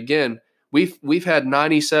from it. Again, we've had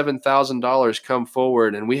 $97,000 come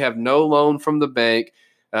forward, and we have no loan from the bank.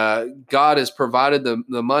 God has provided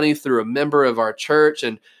the money through a member of our church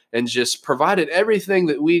and just provided everything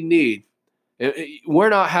that we need. We're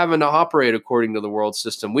not having to operate according to the world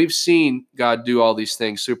system. We've seen God do all these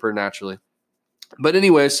things supernaturally. But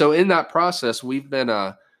anyway, so in that process, we've been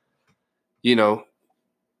you know,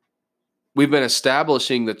 we've been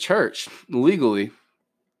establishing the church legally.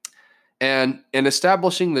 And in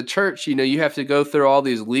establishing the church, you have to go through all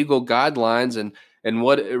these legal guidelines and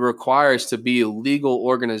what it requires to be a legal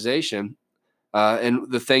organization,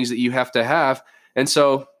 and the things that you have to have. And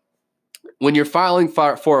so when you're filing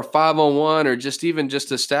for a 501, or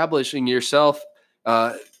just establishing yourself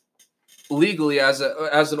legally as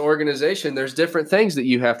an organization, there's different things that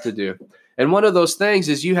you have to do. And one of those things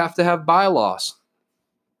is you have to have bylaws.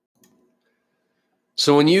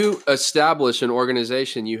 So when you establish an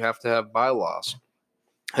organization, you have to have bylaws.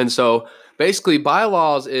 And so basically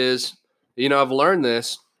bylaws is, I've learned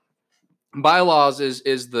this, bylaws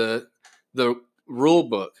is the rule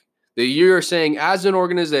book that you're saying as an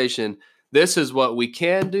organization, this is what we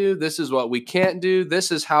can do, this is what we can't do,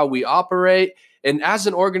 this is how we operate. And as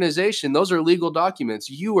an organization, those are legal documents.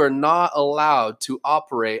 You are not allowed to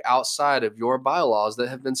operate outside of your bylaws that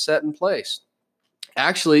have been set in place.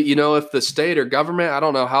 Actually, if the state or government, I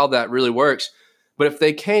don't know how that really works, but if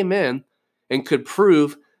they came in and could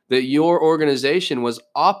prove that your organization was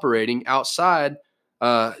operating outside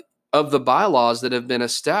of the bylaws that have been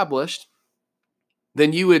established,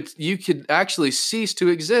 then you could actually cease to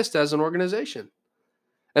exist as an organization.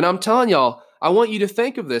 And I'm telling y'all, I want you to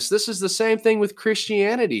think of this. This is the same thing with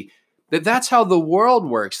Christianity, that's how the world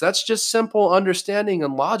works. That's just simple understanding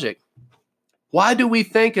and logic. Why do we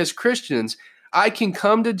think as Christians, I can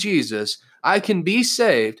come to Jesus, I can be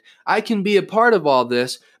saved, I can be a part of all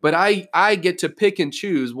this, but I get to pick and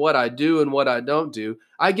choose what I do and what I don't do.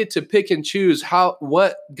 I get to pick and choose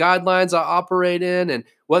what guidelines I operate in and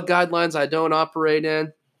what guidelines I don't operate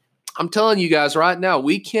in. I'm telling you guys right now,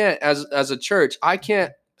 we can't, as a church, I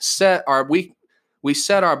can't set we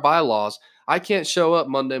set our bylaws. I can't show up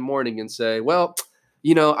Monday morning and say, well,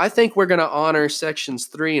 I think we're going to honor sections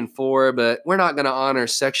 3 and 4, but we're not going to honor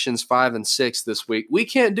sections 5 and 6 this week. We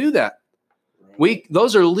can't do that.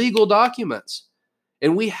 Those are legal documents,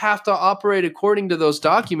 and we have to operate according to those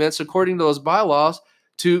documents, according to those bylaws,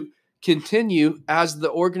 to continue as the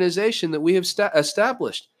organization that we have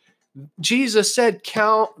established. Jesus said,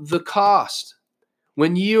 count the cost.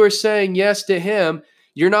 When you are saying yes to him,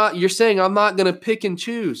 you're saying, I'm not going to pick and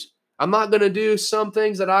choose. I'm not going to do some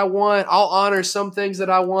things that I want. I'll honor some things that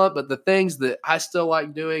I want, but the things that I still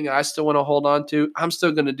like doing, I still want to hold on to, I'm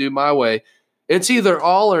still going to do my way. It's either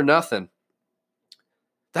all or nothing.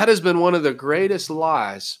 That has been one of the greatest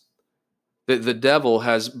lies that the devil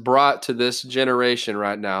has brought to this generation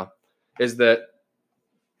right now, is that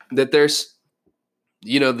there's,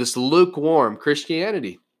 this lukewarm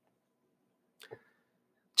Christianity.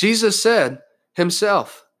 Jesus said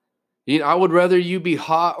himself, I would rather you be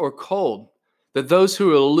hot or cold, that those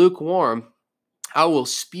who are lukewarm, I will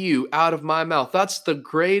spew out of my mouth. That's the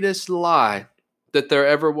greatest lie that there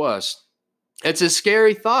ever was. It's a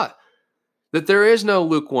scary thought that there is no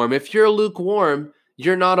lukewarm. If you're lukewarm,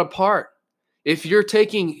 you're not a part. If you're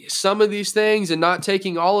taking some of these things and not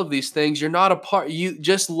taking all of these things, you're not a part. You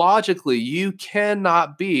just logically, you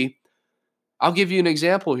cannot be. I'll give you an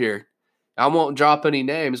example here. I won't drop any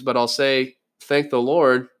names, but I'll say, thank the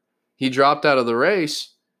Lord, he dropped out of the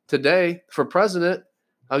race today for president.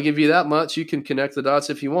 I'll give you that much. You can connect the dots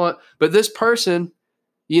if you want. But this person,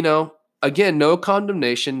 again, no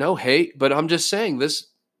condemnation, no hate, but I'm just saying this,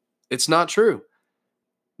 it's not true.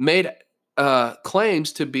 Made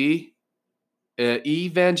claims to be an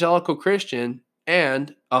evangelical Christian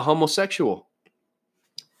and a homosexual.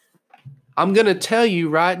 I'm going to tell you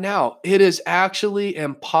right now, it is actually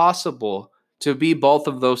impossible to be both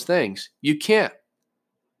of those things. You can't.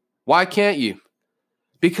 Why can't you?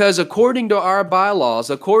 Because according to our bylaws,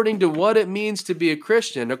 according to what it means to be a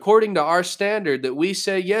Christian, according to our standard that we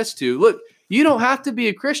say yes to, look, you don't have to be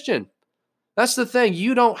a Christian. That's the thing.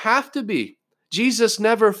 You don't have to be. Jesus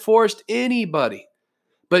never forced anybody.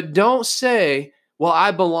 But don't say, well,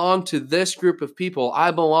 I belong to this group of people.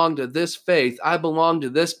 I belong to this faith. I belong to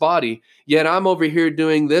this body. Yet I'm over here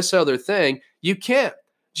doing this other thing. You can't.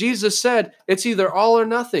 Jesus said it's either all or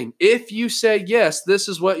nothing. If you say yes, this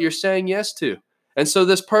is what you're saying yes to. And so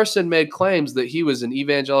this person made claims that he was an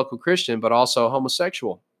evangelical Christian, but also a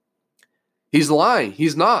homosexual. He's lying.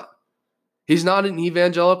 He's not. He's not an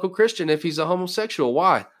evangelical Christian if he's a homosexual.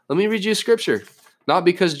 Why? Let me read you a scripture. Not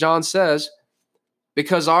because John says,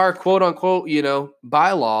 because our quote unquote,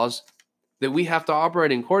 bylaws that we have to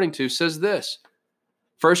operate according to says this.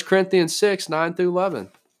 1 Corinthians 6, 9 through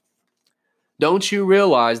 11. Don't you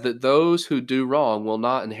realize that those who do wrong will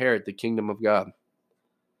not inherit the kingdom of God?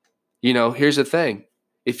 Here's the thing.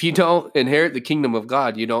 If you don't inherit the kingdom of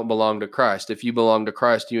God, you don't belong to Christ. If you belong to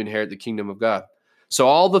Christ, you inherit the kingdom of God. So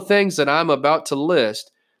all the things that I'm about to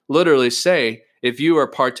list, literally say, if you are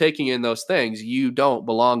partaking in those things, you don't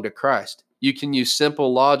belong to Christ. You can use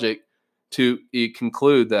simple logic to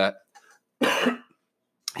conclude that.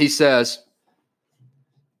 He says,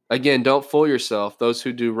 again, don't fool yourself. Those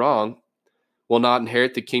who do wrong will not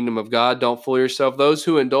inherit the kingdom of God. Don't fool yourself. Those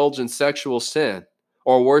who indulge in sexual sin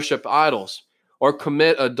or worship idols or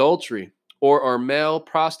commit adultery or are male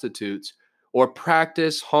prostitutes or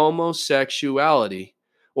practice homosexuality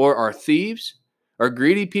or are thieves or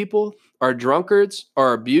greedy people or drunkards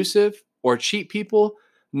or abusive or cheat people,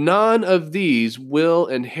 none of these will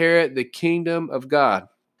inherit the kingdom of God.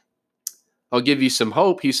 I'll give you some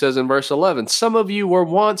hope. He says in verse 11, some of you were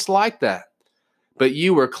once like that, but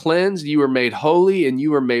you were cleansed, you were made holy, and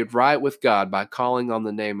you were made right with God by calling on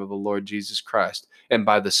the name of the Lord Jesus Christ and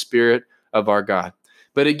by the Spirit of our God.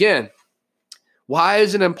 But again, why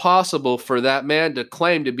is it impossible for that man to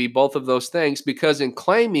claim to be both of those things? Because in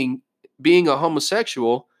claiming being a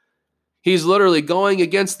homosexual, he's literally going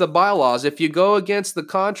against the bylaws. If you go against the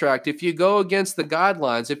contract, if you go against the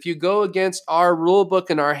guidelines, if you go against our rule book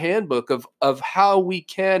and our handbook of how we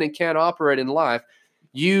can and can't operate in life,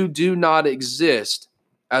 you do not exist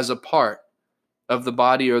as a part of the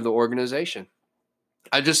body or the organization.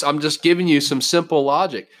 I'm just giving you some simple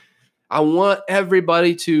logic. I want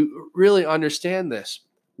everybody to really understand this.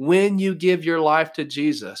 When you give your life to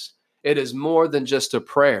Jesus, it is more than just a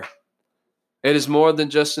prayer. It is more than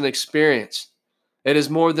just an experience. It is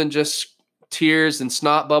more than just tears and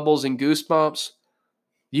snot bubbles and goosebumps.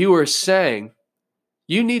 You are saying,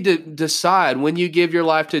 you need to decide when you give your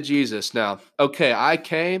life to Jesus. Now, okay,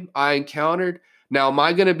 I encountered. Now, am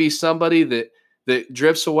I going to be somebody that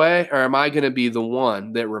drifts away, or am I going to be the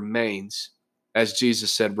one that remains? As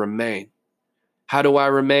Jesus said, remain. How do I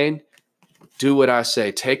remain? Do what I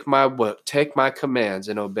say. Take my commands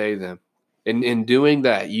and obey them. And in doing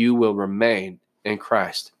that, you will remain in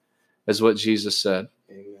Christ, is what Jesus said.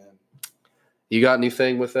 Amen. You got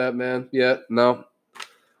anything with that, man, yet? No?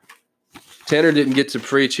 Tanner didn't get to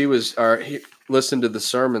preach. He listened to the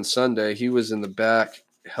sermon Sunday. He was in the back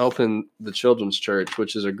helping the children's church,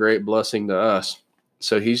 which is a great blessing to us.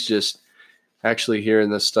 So he's just actually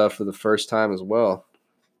hearing this stuff for the first time as well.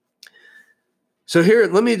 So here,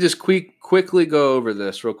 let me just quickly go over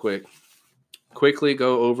this real quick.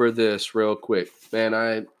 Man,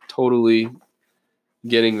 I totally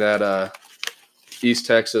getting that East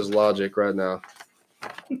Texas logic right now.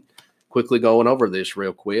 Quickly going over this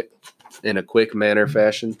real quick in a quick manner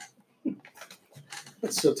fashion.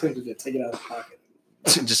 I'm so tempted to take it out of the pocket.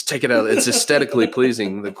 Just take it out. It's aesthetically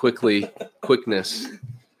pleasing, the quickness.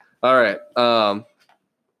 All right. I'm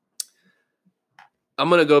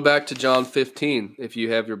going to go back to John 15. If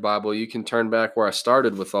you have your Bible, you can turn back where I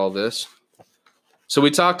started with all this. So we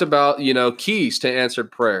talked about, keys to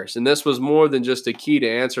answered prayers. And this was more than just a key to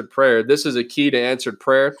answered prayer. This is a key to answered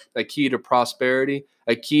prayer, a key to prosperity,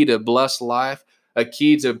 a key to blessed life, a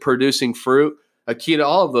key to producing fruit, a key to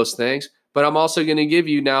all of those things. But I'm also going to give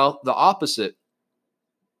you now the opposite,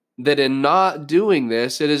 that in not doing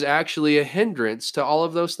this, it is actually a hindrance to all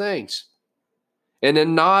of those things. And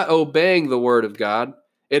in not obeying the word of God,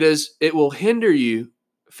 it will hinder you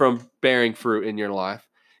from bearing fruit in your life.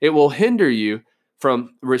 It will hinder you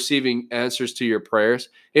from receiving answers to your prayers.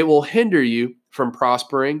 It will hinder you from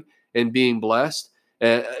prospering and being blessed.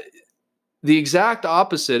 The exact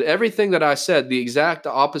opposite, everything that I said, the exact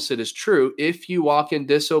opposite is true if you walk in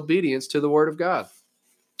disobedience to the word of God.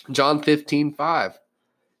 John 15:5.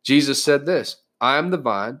 Jesus said this, I am the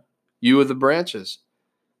vine, you are the branches.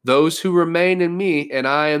 Those who remain in me and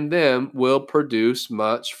I in them will produce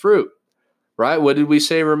much fruit. Right? What did we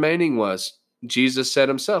say remaining was? Jesus said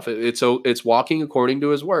himself, it's walking according to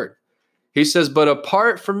his word. He says, but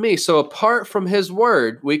apart from me, so apart from his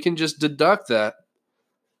word, we can just deduct that.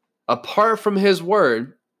 Apart from his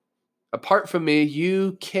word, apart from me,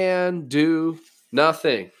 you can do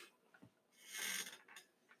nothing.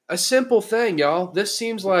 A simple thing, y'all. This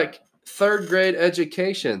seems like third grade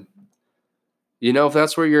education. If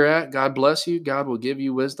that's where you're at, God bless you. God will give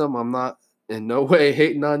you wisdom. I'm not in no way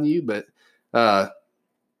hating on you, but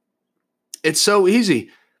it's so easy.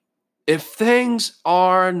 If things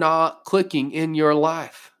are not clicking in your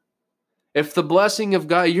life, if the blessing of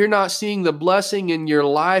God, you're not seeing the blessing in your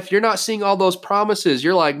life, you're not seeing all those promises.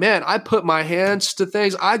 You're like, man, I put my hands to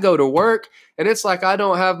things. I go to work and it's like I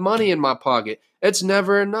don't have money in my pocket. It's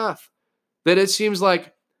never enough. That it seems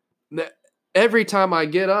like every time I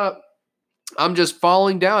get up, I'm just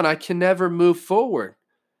falling down. I can never move forward.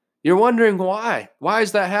 You're wondering why. Why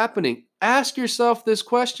is that happening? Ask yourself this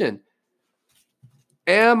question.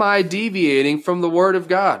 Am I deviating from the word of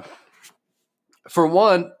God? For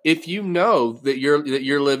one, if you know that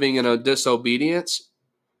you're living in a disobedience,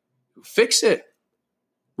 fix it.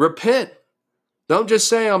 Repent. Don't just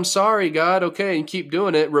say, I'm sorry, God, okay, and keep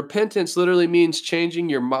doing it. Repentance literally means changing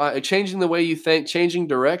your mind, changing the way you think, changing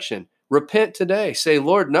direction. Repent today. Say,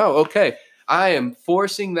 Lord, no, okay, I am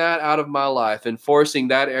forcing that out of my life and forcing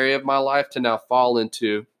that area of my life to now fall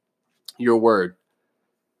into your word.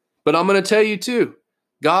 But I'm going to tell you too,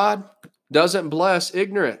 God doesn't bless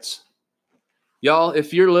ignorance. Y'all,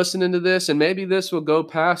 if you're listening to this, and maybe this will go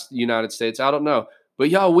past the United States, I don't know. But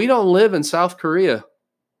y'all, we don't live in South Korea.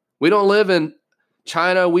 We don't live in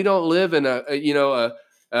China. We don't live in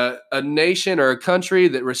a nation or a country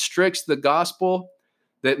that restricts the gospel,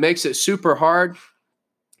 that makes it super hard.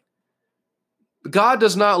 God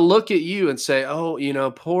does not look at you and say, oh,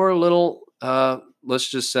 poor little, let's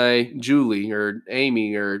just say Julie or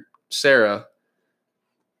Amy or Sarah.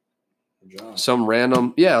 John. Some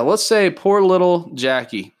random, let's say poor little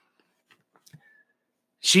Jackie.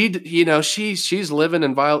 She's living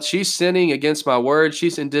in violence. She's sinning against my word.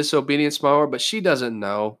 She's in disobedience to my word, but she doesn't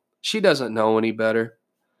know. She doesn't know any better.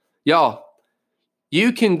 Y'all,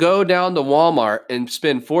 you can go down to Walmart and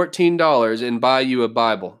spend $14 and buy you a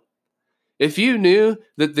Bible. If you knew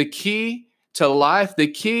that the key to life, the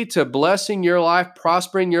key to blessing your life,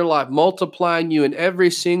 prospering your life, multiplying you in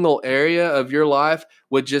every single area of your life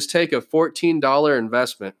would just take a $14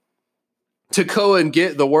 investment to go and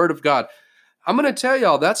get the word of God. I'm going to tell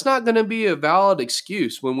y'all, that's not going to be a valid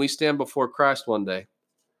excuse when we stand before Christ one day.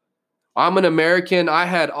 I'm an American. I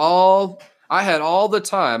had all the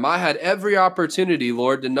time. I had every opportunity,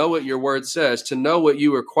 Lord, to know what your word says, to know what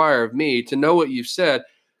you require of me, to know what you've said.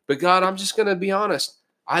 But God, I'm just going to be honest.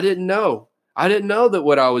 I didn't know. I didn't know that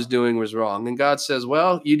what I was doing was wrong. And God says,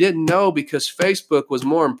 well, you didn't know because Facebook was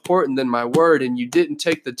more important than my word, and you didn't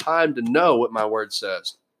take the time to know what my word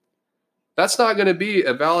says. That's not going to be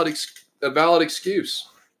a valid excuse.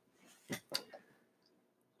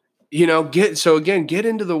 Get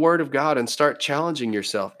into the word of God and start challenging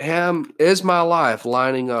yourself. Is my life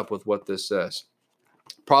lining up with what this says?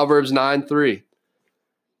 Proverbs 9:3.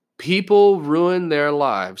 People ruin their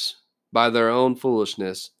lives by their own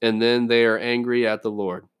foolishness, and then they are angry at the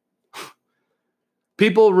Lord.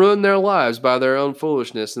 People ruin their lives by their own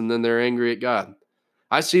foolishness, and then they're angry at God.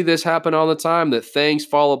 I see this happen all the time, that things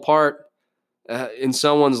fall apart in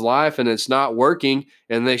someone's life and it's not working,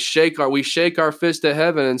 and we shake our fist at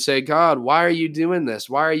heaven and say, God, why are you doing this?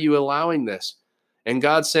 Why are you allowing this? And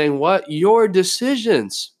God's saying, what? Your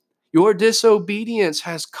decisions, your disobedience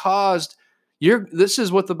has caused this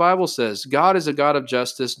is what the Bible says. God is a God of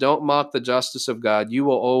justice. Don't mock the justice of God. You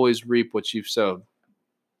will always reap what you've sowed.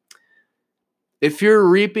 If you're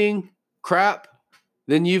reaping crap,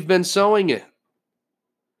 then you've been sowing it.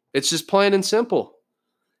 It's just plain and simple.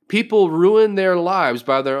 People ruin their lives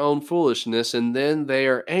by their own foolishness, and then they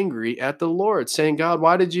are angry at the Lord, saying, God,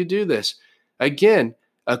 why did you do this? Again,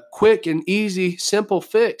 a quick and easy, simple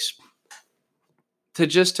fix to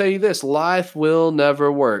just tell you this: life will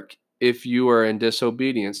never work if you are in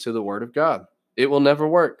disobedience to the word of God. It will never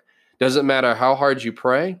work. Doesn't matter how hard you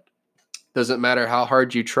pray. Doesn't matter how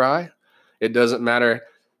hard you try. It doesn't matter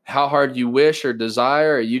how hard you wish or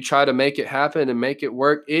desire, or you try to make it happen and make it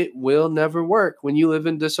work. It will never work when you live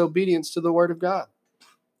in disobedience to the word of God.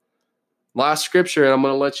 Last scripture, and I'm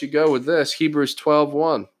going to let you go with this, Hebrews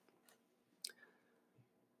 12:1.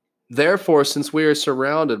 Therefore, since we are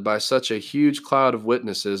surrounded by such a huge cloud of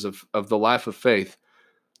witnesses of the life of faith,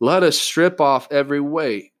 let us strip off every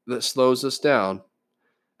weight that slows us down,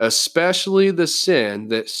 especially the sin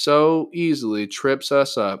that so easily trips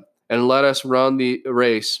us up, and let us run the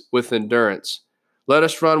race with endurance. Let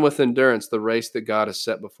us run with endurance the race that God has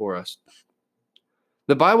set before us.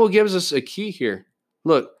 The Bible gives us a key here.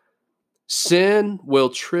 Look, sin will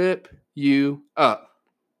trip you up.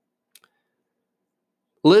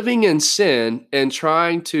 Living in sin and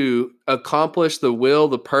trying to accomplish the will,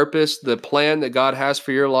 the purpose, the plan that God has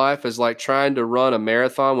for your life is like trying to run a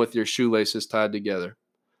marathon with your shoelaces tied together.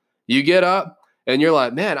 You get up and you're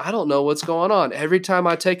like, man, I don't know what's going on. Every time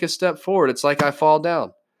I take a step forward, it's like I fall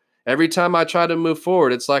down. Every time I try to move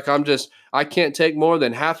forward, it's like I can't take more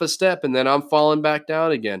than half a step, and then I'm falling back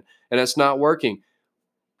down again, and it's not working.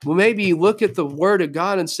 Well, maybe you look at the word of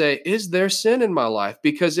God and say, is there sin in my life?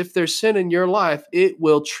 Because if there's sin in your life, it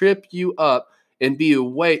will trip you up and be a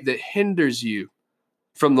weight that hinders you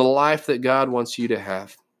from the life that God wants you to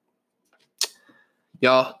have.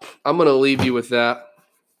 Y'all, I'm going to leave you with that.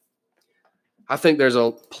 I think there's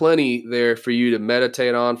plenty there for you to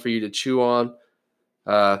meditate on, for you to chew on.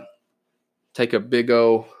 Take a big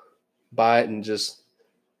old bite and just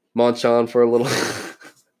munch on for a little.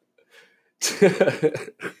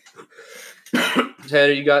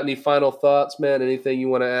 Tanner, you got any final thoughts, man? Anything you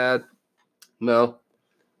want to add? No?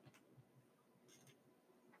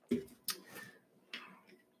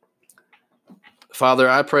 Father,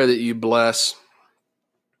 I pray that you bless.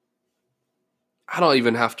 I don't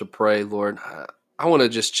even have to pray, Lord. I want to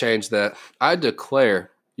just change that. I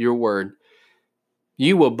declare your word.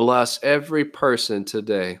 You will bless every person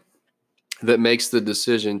today that makes the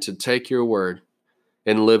decision to take your word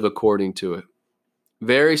and live according to it.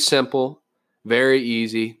 Very simple, very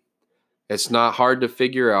easy. It's not hard to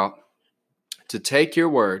figure out. To take your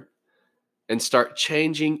word and start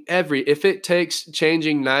changing if it takes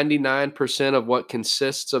changing 99% of what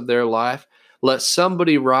consists of their life, let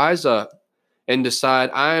somebody rise up and decide,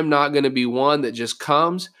 I am not going to be one that just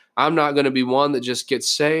comes. I'm not going to be one that just gets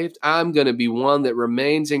saved. I'm going to be one that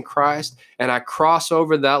remains in Christ. And I cross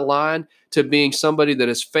over that line to being somebody that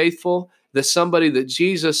is faithful, that somebody that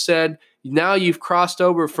Jesus said, now you've crossed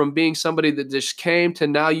over from being somebody that just came to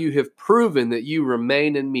now you have proven that you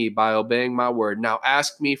remain in me by obeying my word. Now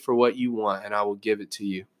ask me for what you want and I will give it to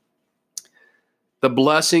you. The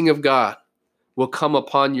blessing of God will come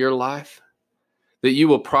upon your life, that you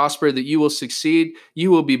will prosper, that you will succeed.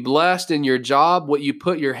 You will be blessed in your job, what you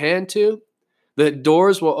put your hand to, that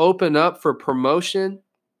doors will open up for promotion,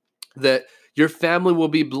 that your family will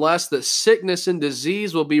be blessed, that sickness and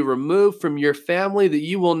disease will be removed from your family, that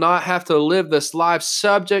you will not have to live this life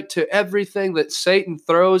subject to everything that Satan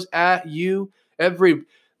throws at you, every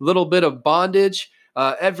little bit of bondage,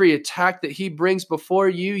 every attack that he brings before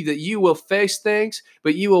you, that you will face things,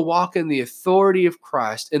 but you will walk in the authority of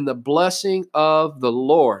Christ, in the blessing of the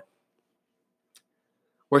Lord.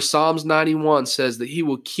 Where Psalms 91 says that he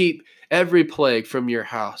will keep every plague from your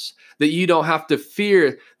house, that you don't have to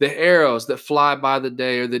fear the arrows that fly by the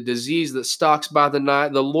day or the disease that stalks by the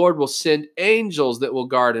night. The Lord will send angels that will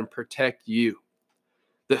guard and protect you.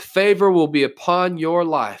 The favor will be upon your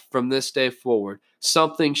life from this day forward.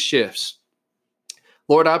 Something shifts.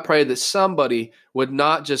 Lord, I pray that somebody would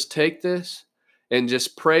not just take this and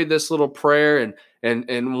just pray this little prayer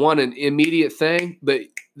and want an immediate thing, but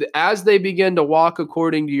as they begin to walk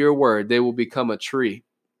according to your word, they will become a tree.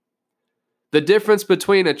 The difference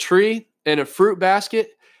between a tree and a fruit basket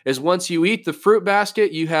is once you eat the fruit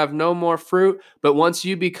basket, you have no more fruit. But once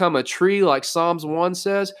you become a tree, like Psalms 1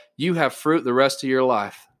 says, you have fruit the rest of your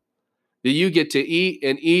life. That you get to eat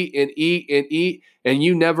and eat and eat and eat, and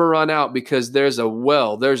you never run out because there's a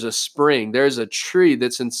well, there's a spring, there's a tree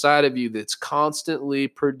that's inside of you that's constantly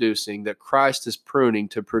producing, that Christ is pruning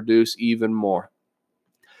to produce even more.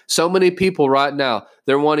 So many people right now,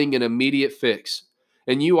 they're wanting an immediate fix.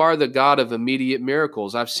 And you are the God of immediate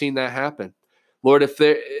miracles. I've seen that happen. Lord,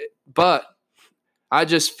 but I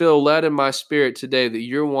just feel led in my spirit today that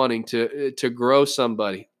you're wanting to grow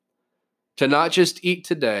somebody, to not just eat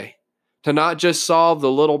today, to not just solve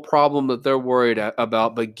the little problem that they're worried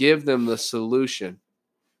about, but give them the solution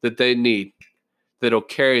that they need that'll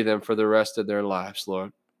carry them for the rest of their lives,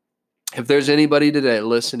 Lord. If there's anybody today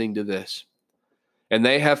listening to this and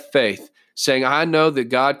they have faith, saying, I know that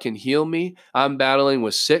God can heal me. I'm battling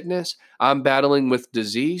with sickness. I'm battling with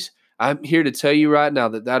disease. I'm here to tell you right now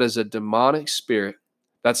that that is a demonic spirit.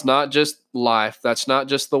 That's not just life. That's not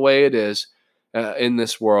just the way it is in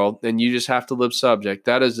this world, and you just have to live subject.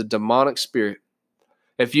 That is a demonic spirit.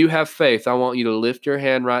 If you have faith, I want you to lift your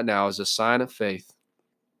hand right now as a sign of faith.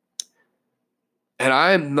 And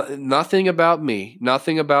I am nothing about me,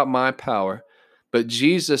 nothing about my power, but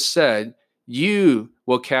Jesus said, you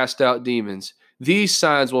will cast out demons. These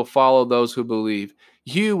signs will follow those who believe.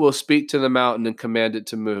 You will speak to the mountain and command it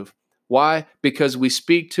to move. Why? Because we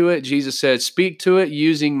speak to it. Jesus said, speak to it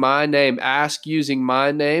using my name, ask using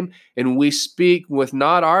my name, and we speak with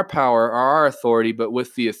not our power or our authority, but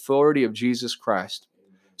with the authority of Jesus Christ.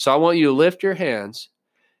 So I want you to lift your hands,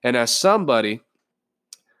 and as somebody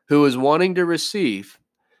who is wanting to receive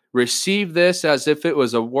this as if it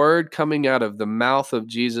was a word coming out of the mouth of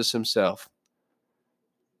Jesus himself.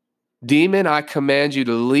 Demon, I command you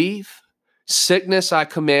to leave. Sickness, I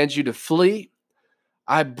command you to flee.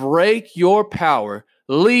 I break your power.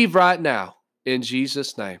 Leave right now in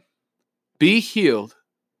Jesus' name. Be healed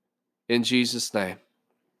in Jesus' name.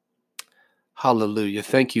 Hallelujah.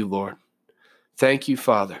 Thank you, Lord. Thank you,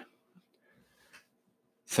 Father.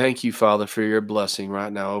 Thank you, Father, for your blessing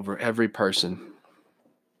right now over every person.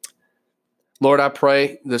 Lord, I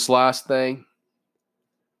pray this last thing.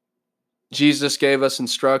 Jesus gave us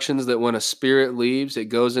instructions that when a spirit leaves, it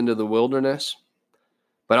goes into the wilderness.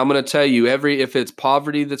 But I'm going to tell you, if it's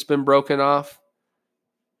poverty that's been broken off,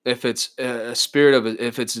 if it's a spirit of,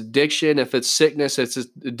 if it's addiction, if it's sickness, it's a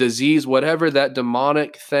disease, whatever that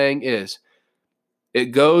demonic thing is, It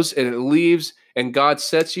goes and it leaves, and God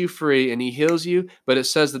sets you free and he heals you. But it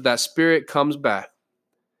says that that spirit comes back.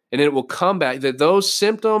 And it will come back, that those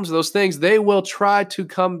symptoms, those things, they will try to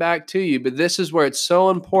come back to you. But this is where it's so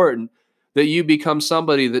important that you become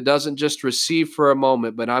somebody that doesn't just receive for a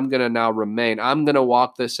moment, but I'm going to now remain. I'm going to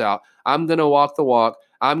walk this out. I'm going to walk the walk.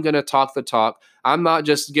 I'm going to talk the talk. I'm not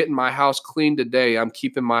just getting my house clean today. I'm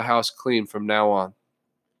keeping my house clean from now on.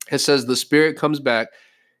 It says the spirit comes back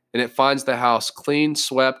and it finds the house clean,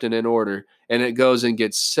 swept, and in order. And it goes and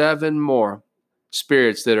gets 7 more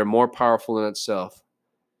spirits that are more powerful in itself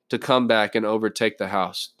to come back and overtake the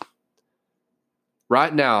house.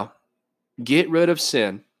 Right now, get rid of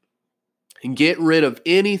sin and get rid of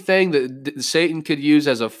anything that Satan could use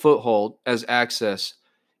as a foothold, as access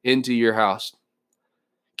into your house.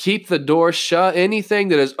 Keep the door shut. Anything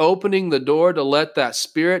that is opening the door to let that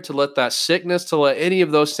spirit, to let that sickness, to let any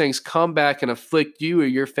of those things come back and afflict you or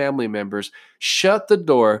your family members, shut the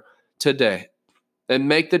door today and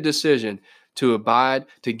make the decision to abide,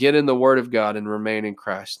 to get in the Word of God and remain in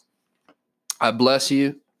Christ. I bless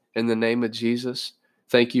you in the name of Jesus.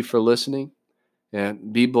 Thank you for listening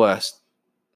and be blessed.